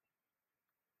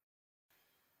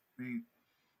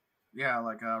 Yeah,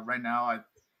 like right now,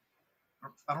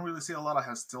 I don't really see a lot of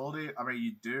hostility. I mean,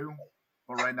 you do,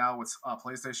 but right now with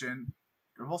PlayStation,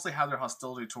 they mostly have their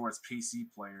hostility towards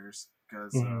PC players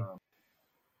because,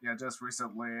 just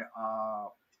recently,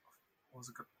 what was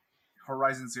it?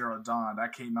 Horizon Zero Dawn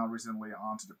that came out recently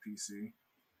onto the PC,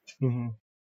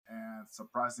 and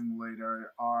surprisingly,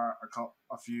 there are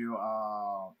a few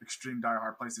extreme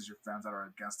diehard PlayStation fans that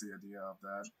are against the idea of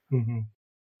that.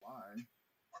 Why?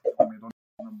 I mean, don't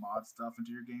you want to mod stuff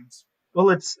into your games? Well,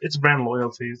 it's brand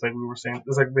loyalty. It's like we were saying.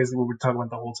 It's like basically what we were talking about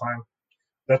the whole time.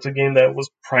 That's a game that was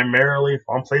primarily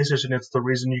on PlayStation. It's the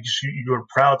reason you're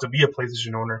proud to be a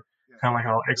PlayStation owner. Yeah. Kind of like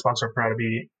how Xbox are proud to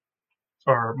be,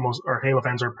 or Halo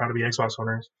fans are proud to be Xbox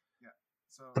owners. Yeah.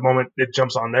 So the moment it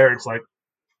jumps on there, it's like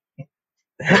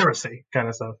heresy kind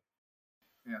of stuff.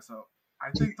 Yeah. So I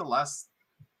think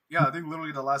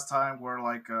literally the last time where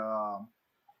like a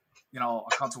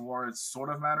console war it sort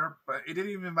of mattered, but it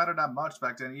didn't even matter that much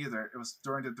back then either. It was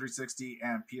during the 360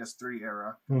 and PS3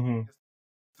 era.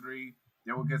 PS3,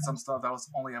 they would get some stuff that was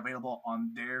only available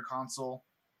on their console.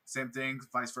 Same thing,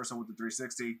 vice versa with the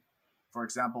 360. For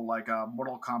example, like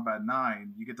Mortal Kombat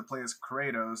 9, you get to play as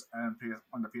Kratos and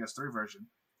on the PS3 version.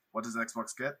 What does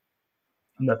Xbox get?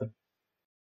 Nothing.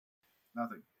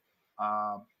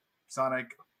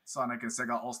 Sonic and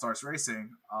Sega All Stars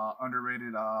Racing,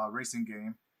 underrated racing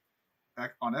game.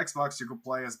 On Xbox, you could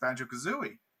play as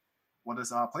Banjo-Kazooie. What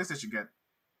does PlayStation get?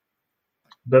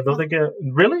 Don't they get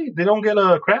really? They don't get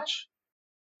a Crash?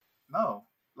 No,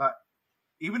 like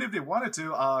even if they wanted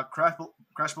to,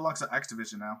 Crash belongs to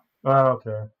Activision now. Oh,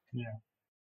 okay, yeah,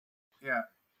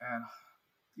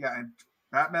 and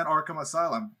Batman: Arkham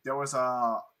Asylum. There was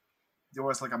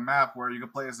like a map where you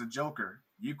could play as the Joker.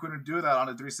 You couldn't do that on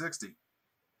the 360.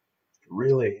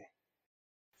 Really?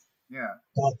 Yeah.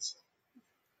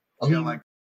 mean, like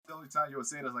the only time you would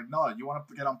say it is like, no, you want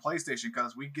to get on PlayStation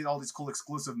because we get all these cool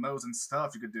exclusive modes and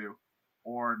stuff you could do,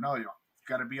 or no, you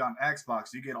got to be on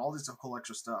Xbox. You get all this cool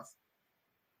extra stuff.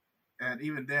 And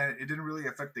even then, it didn't really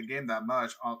affect the game that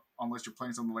much unless you're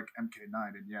playing something like MK9,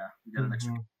 and you get an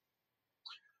extra.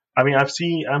 I mean, I've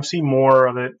seen more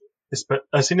of it.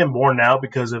 I've seen it more now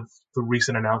because of the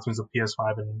recent announcements of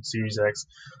PS5 and Series X.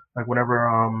 Like whenever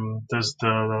there's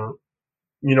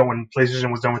when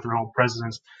PlayStation was done with their whole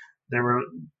presidents, there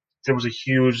was a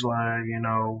huge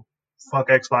fuck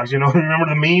Xbox. Remember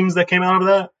the memes that came out of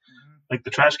that, like the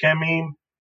trash can meme.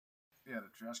 Yeah, the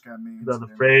trash can memes. The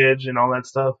fridge and all that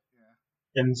stuff.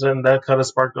 Yeah. And then that kind of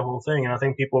sparked the whole thing. And I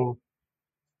think people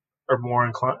are more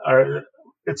inclined.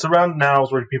 It's around now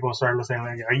where people start listening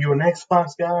like, are you an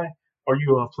Xbox guy or are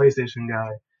you a PlayStation guy?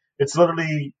 It's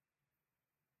literally,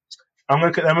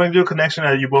 I'm gonna do a connection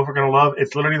that you both are gonna love.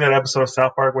 It's literally that episode of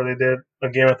South Park where they did a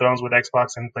Game of Thrones with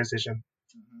Xbox and PlayStation.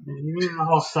 You mean the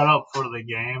whole setup for the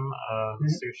game?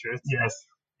 The shirts? Yes.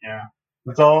 Yeah.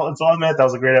 It's all I meant. That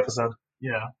was a great episode.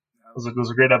 Yeah. It was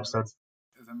a great episode.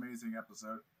 It's an amazing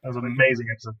episode. It was an amazing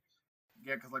episode.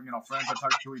 Yeah, because friends are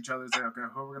talking to each other, say, okay,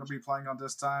 who are we gonna be playing on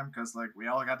this time? Because we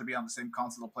all got to be on the same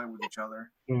console to play with each other.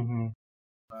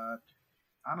 But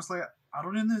honestly, I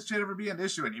don't think this should ever be an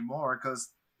issue anymore.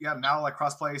 Because now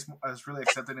crossplay is really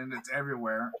accepted and it's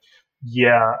everywhere.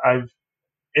 Yeah, I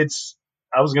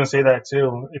was gonna say that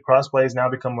too. Crossplay has now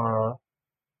become a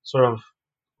sort of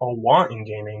a want in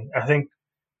gaming. I think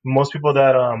Most people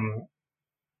that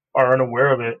are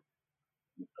unaware of it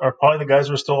are probably the guys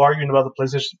who are still arguing about the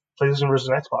PlayStation versus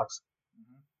Xbox.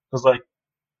 Because like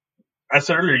I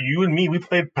said earlier, you and me, we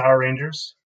played Power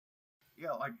Rangers.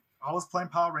 Yeah, like I was playing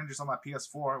Power Rangers on my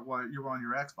PS4 while you were on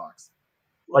your Xbox.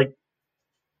 Like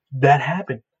that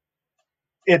happened.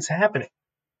 It's happening.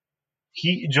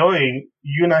 Joey,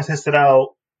 you and I tested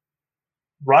out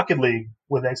Rocket League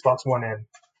with Xbox One and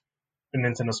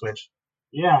Nintendo Switch.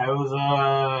 Yeah, it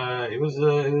was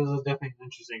definitely an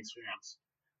interesting experience.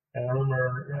 And I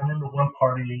remember one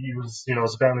party. It was it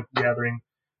was a family gathering.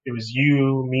 It was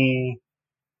you, me,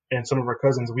 and some of our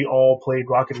cousins. We all played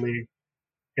Rocket League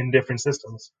in different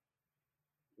systems.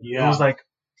 Yeah. It was like,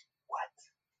 what?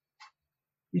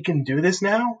 We can do this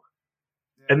now?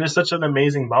 Yeah. And there's such an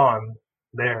amazing bond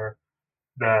there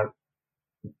that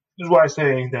this is why I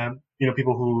say that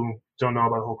people who don't know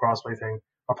about the whole crossplay thing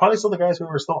are probably still the guys who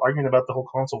are still arguing about the whole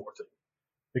console war thing,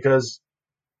 because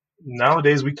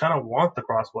nowadays we kind of want the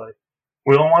crossplay.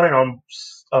 We don't want it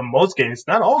on most games,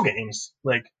 not all games.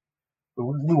 Like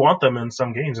we want them in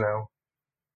some games now.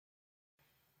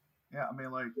 Yeah,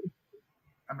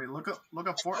 look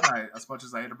up Fortnite. As much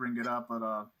as I hate to bring it up, but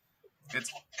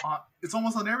it's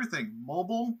almost on everything: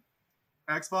 mobile,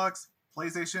 Xbox,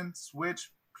 PlayStation, Switch,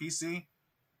 PC.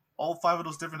 All 5 of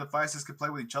those different devices can play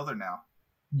with each other now.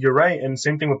 You're right, and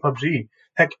same thing with PUBG.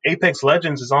 Heck, Apex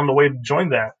Legends is on the way to join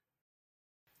that.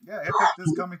 Yeah, Epic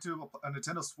is coming to a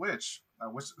Nintendo Switch,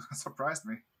 which surprised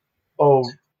me. Oh,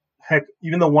 heck,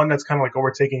 even the one that's kind of like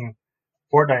overtaking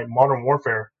Fortnite, Modern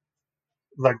Warfare,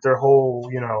 like their whole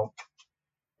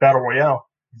battle royale,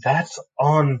 that's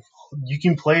on. You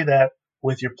can play that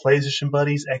with your PlayStation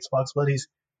buddies, Xbox buddies,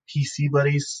 PC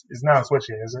buddies. It's not on Switch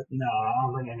yet, is it? No, I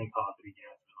don't think any Call of Duty games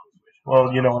are on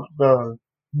Switch. Well,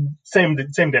 the same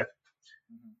day.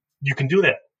 You can do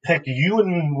that. Heck, you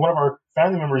and one of our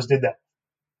family members did that.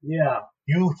 Yeah.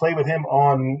 You played with him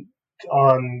on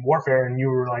Warfare, and you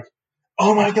were like,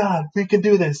 "Oh my god, we can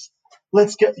do this!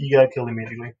 Let's get." You got killed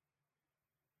immediately.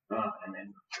 I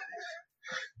mean,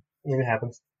 It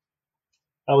happens.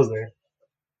 I was there.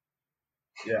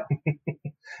 Yeah.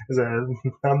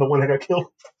 I'm the one that got killed.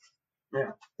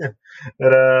 Yeah.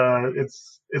 But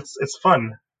it's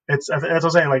fun. That's what I'm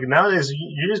saying. Like nowadays,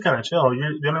 you're just kind of chill.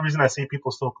 The only reason I see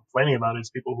people still complaining about it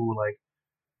is people who like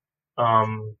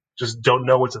just don't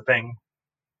know it's a thing.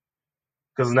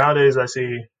 Because nowadays I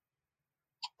see,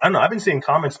 I don't know. I've been seeing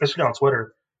comments, especially on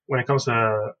Twitter, when it comes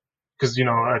to, because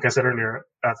like I said earlier,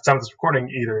 at the time of this recording,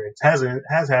 either it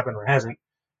has happened or hasn't.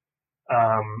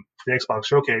 The Xbox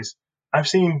showcase. I've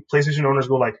seen PlayStation owners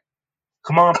go like,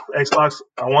 "Come on, Xbox,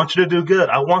 I want you to do good.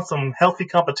 I want some healthy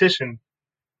competition."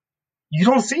 You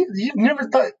don't see. You never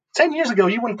thought 10 years ago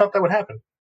you wouldn't thought that would happen.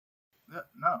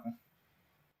 No.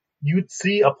 You'd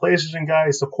see a PlayStation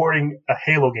guy supporting a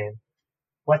Halo game.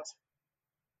 What?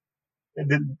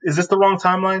 Is this the wrong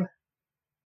timeline?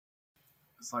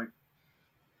 It's like,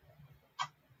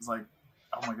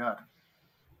 oh my god,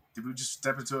 did we just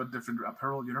step into a different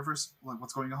parallel universe? Like,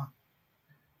 what's going on?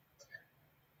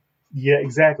 Yeah,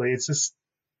 exactly. It's just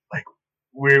like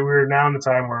we're now in a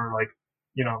time where like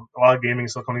a lot of gaming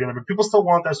is still coming together, but people still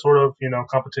want that sort of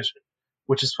competition,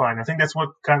 which is fine. I think that's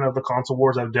what kind of the console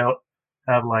wars have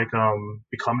like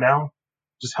become now,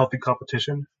 just healthy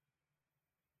competition.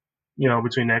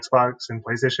 Between Xbox and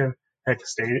PlayStation. Heck,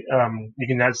 you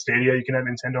can have Stadia, you can have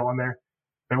Nintendo on there,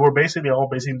 but we're all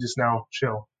basically just now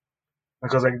chill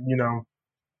because like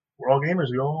we're all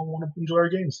gamers. We all want to enjoy our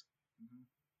games.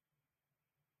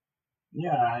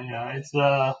 Yeah,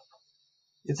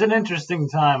 it's an interesting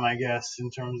time, I guess,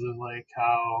 in terms of like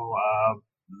how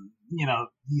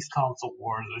these console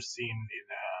wars are seen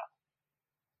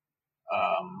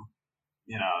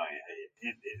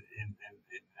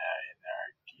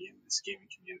in this gaming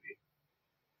community.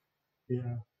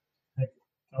 Yeah, heck,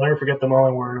 I'll never forget the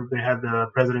moment where they had the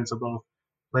presidents of both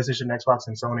PlayStation, Xbox,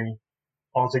 and Sony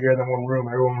all together in one room.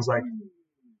 Everyone was like,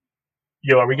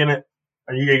 "Yo, are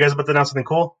you guys about to announce something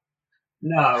cool?"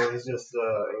 No, it was just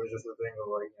a thing of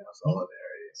like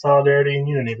Solidarity,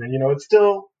 and it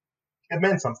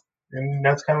meant something, and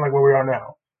that's kind of like where we are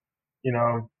now.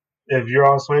 If you're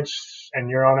on Switch and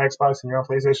you're on Xbox and you're on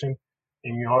PlayStation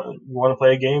and you want to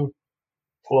play a game,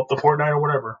 pull up the Fortnite or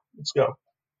whatever. Let's go.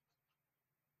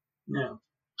 Yeah.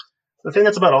 The thing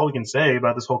that's about all we can say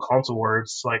about this whole console war,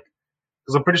 it's like,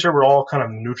 because I'm pretty sure we're all kind of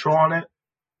neutral on it.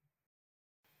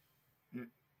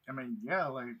 I mean, yeah,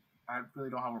 like I really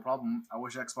don't have a problem. I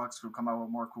wish Xbox could come out with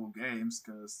more cool games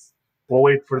because We'll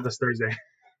wait for this Thursday.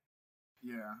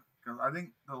 Yeah, because I think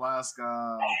the last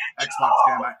Xbox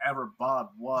game I ever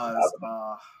bought was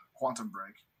Quantum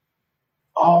Break.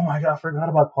 Oh my god, I forgot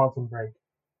about Quantum Break.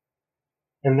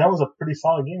 And that was a pretty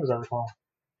solid game, as I recall.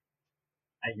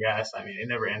 I guess. I mean, it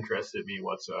never interested me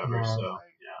whatsoever. No. So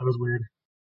It was weird.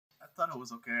 I thought it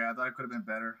was okay. I thought it could have been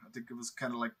better. I think it was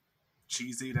kind of like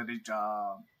cheesy that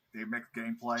they make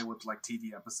gameplay with like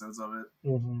TV episodes of it.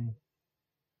 Mm-hmm.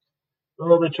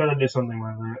 Well, they try to do something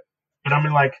with it. But I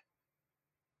mean, like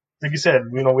you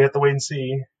said, we have to wait and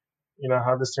see,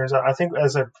 how this turns out. I think,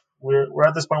 as I said, we're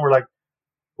at this point where, like,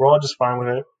 we're all just fine with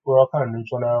it. We're all kind of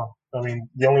neutral now. I mean,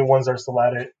 the only ones that are still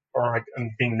at it or like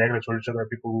and being negative toward each other are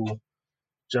people who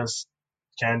just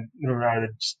can't, either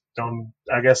just don't.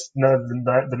 I guess none of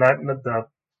the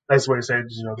nice way to say it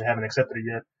is, they haven't accepted it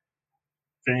yet.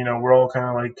 And we're all kind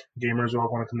of like gamers. We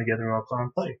all want to come together and all come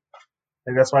and play.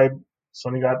 And that's why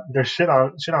Sony got their shit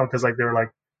on because like they were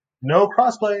like no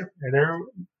crossplay and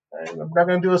we're not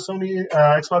gonna do a Sony,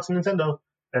 Xbox, and Nintendo.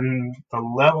 And the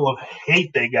level of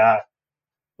hate they got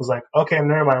was like, okay,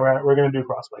 never mind, we're gonna do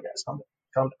crossplay, guys. Calm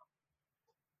down.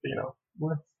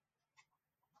 But,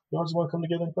 we all just want to come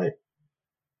together and play.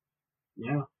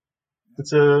 yeah.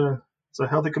 It's a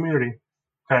healthy community,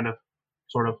 kind of,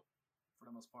 sort of. For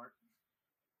the most part.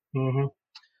 Mm-hmm.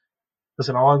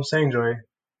 Listen, all I'm saying, Joey,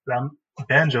 that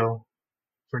Banjo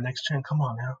for next gen. Come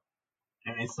on now.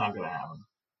 And it's not gonna happen.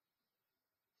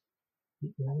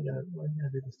 Why you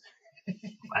gotta do this?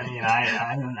 I mean,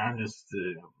 I'm just,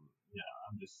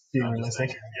 I'm just Being I'm realistic.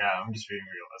 Just, I'm just being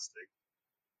realistic.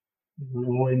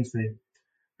 We'll wait and see.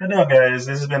 But no, guys,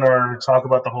 this has been our talk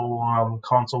about the whole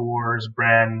console wars,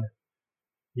 brand,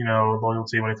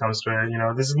 loyalty when it comes to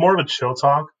it. This is more of a chill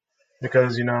talk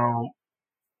because,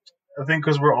 I think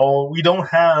because we don't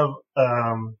have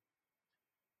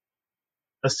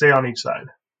a say on each side.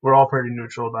 We're all pretty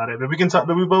neutral about it. But we can talk,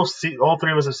 but we both see, all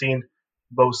three of us have seen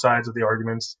both sides of the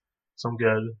arguments. Some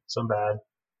good, some bad.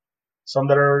 Some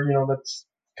that are, that's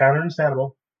kind of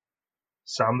understandable.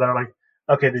 Some that are like,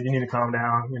 okay, dude, you need to calm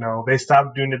down. They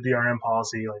stopped doing the DRM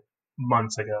policy like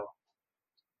months ago.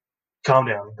 Calm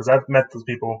down, because I've met those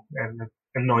people and it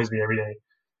annoys me every day.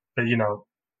 But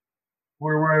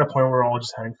we're at a point where we're all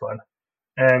just having fun,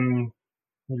 and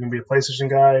you can be a PlayStation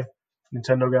guy,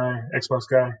 Nintendo guy, Xbox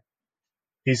guy,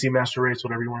 PC Master Race,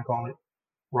 whatever you want to call it.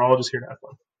 We're all just here to have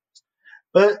fun.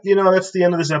 But that's the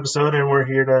end of this episode, and we're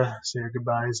here to say our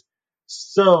goodbyes.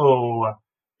 So,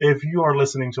 if you are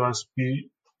listening to us,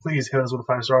 please hit us with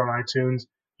a 5-star on iTunes.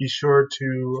 Be sure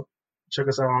to check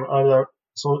us out on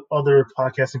other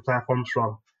podcasting platforms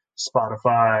from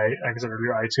Spotify, like I said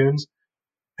earlier, iTunes,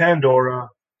 Pandora,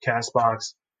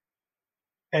 Castbox,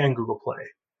 and Google Play.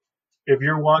 If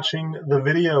you're watching the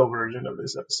video version of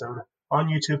this episode on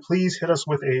YouTube, please hit us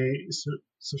with a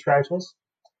subscribe to us.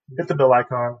 Hit the bell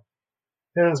icon.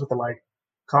 Hit us with a like,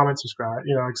 comment, subscribe.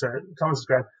 Comment,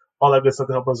 subscribe, all that good stuff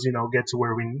to help us, get to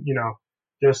where we,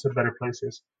 get us to better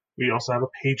places. We also have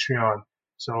a Patreon,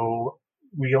 so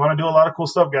we want to do a lot of cool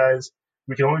stuff, guys.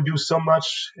 We can only do so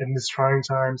much in these trying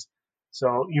times,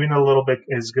 so even a little bit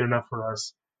is good enough for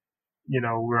us.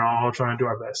 We're all trying to do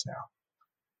our best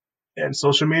now. And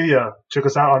social media, check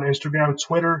us out on Instagram,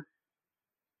 Twitter,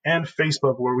 and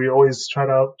Facebook, where we always try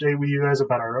to update with you guys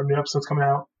about our new episodes coming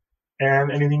out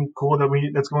and anything cool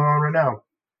that's going on right now.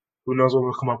 Who knows what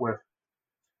we'll come up with?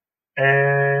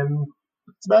 And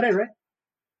that's about it, right?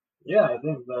 Yeah, I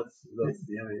think that's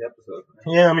the end of the episode.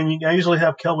 Right? Yeah, I mean, I usually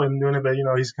have Kelvin doing it, but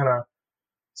he's kind of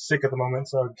sick at the moment,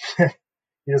 so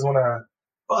he doesn't want to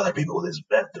bother people with his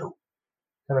bathroom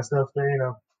kind of stuff. But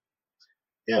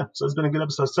yeah. So it's been a good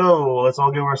episode. So let's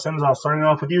all give our sends off. Starting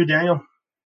off with you, Daniel.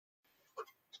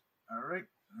 All right,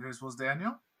 this was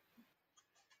Daniel.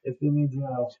 It's been me,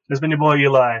 Joe. It's been your boy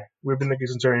Eli. We've been the Geek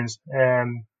Centurions,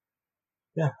 and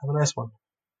yeah, have a nice one.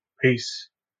 Peace.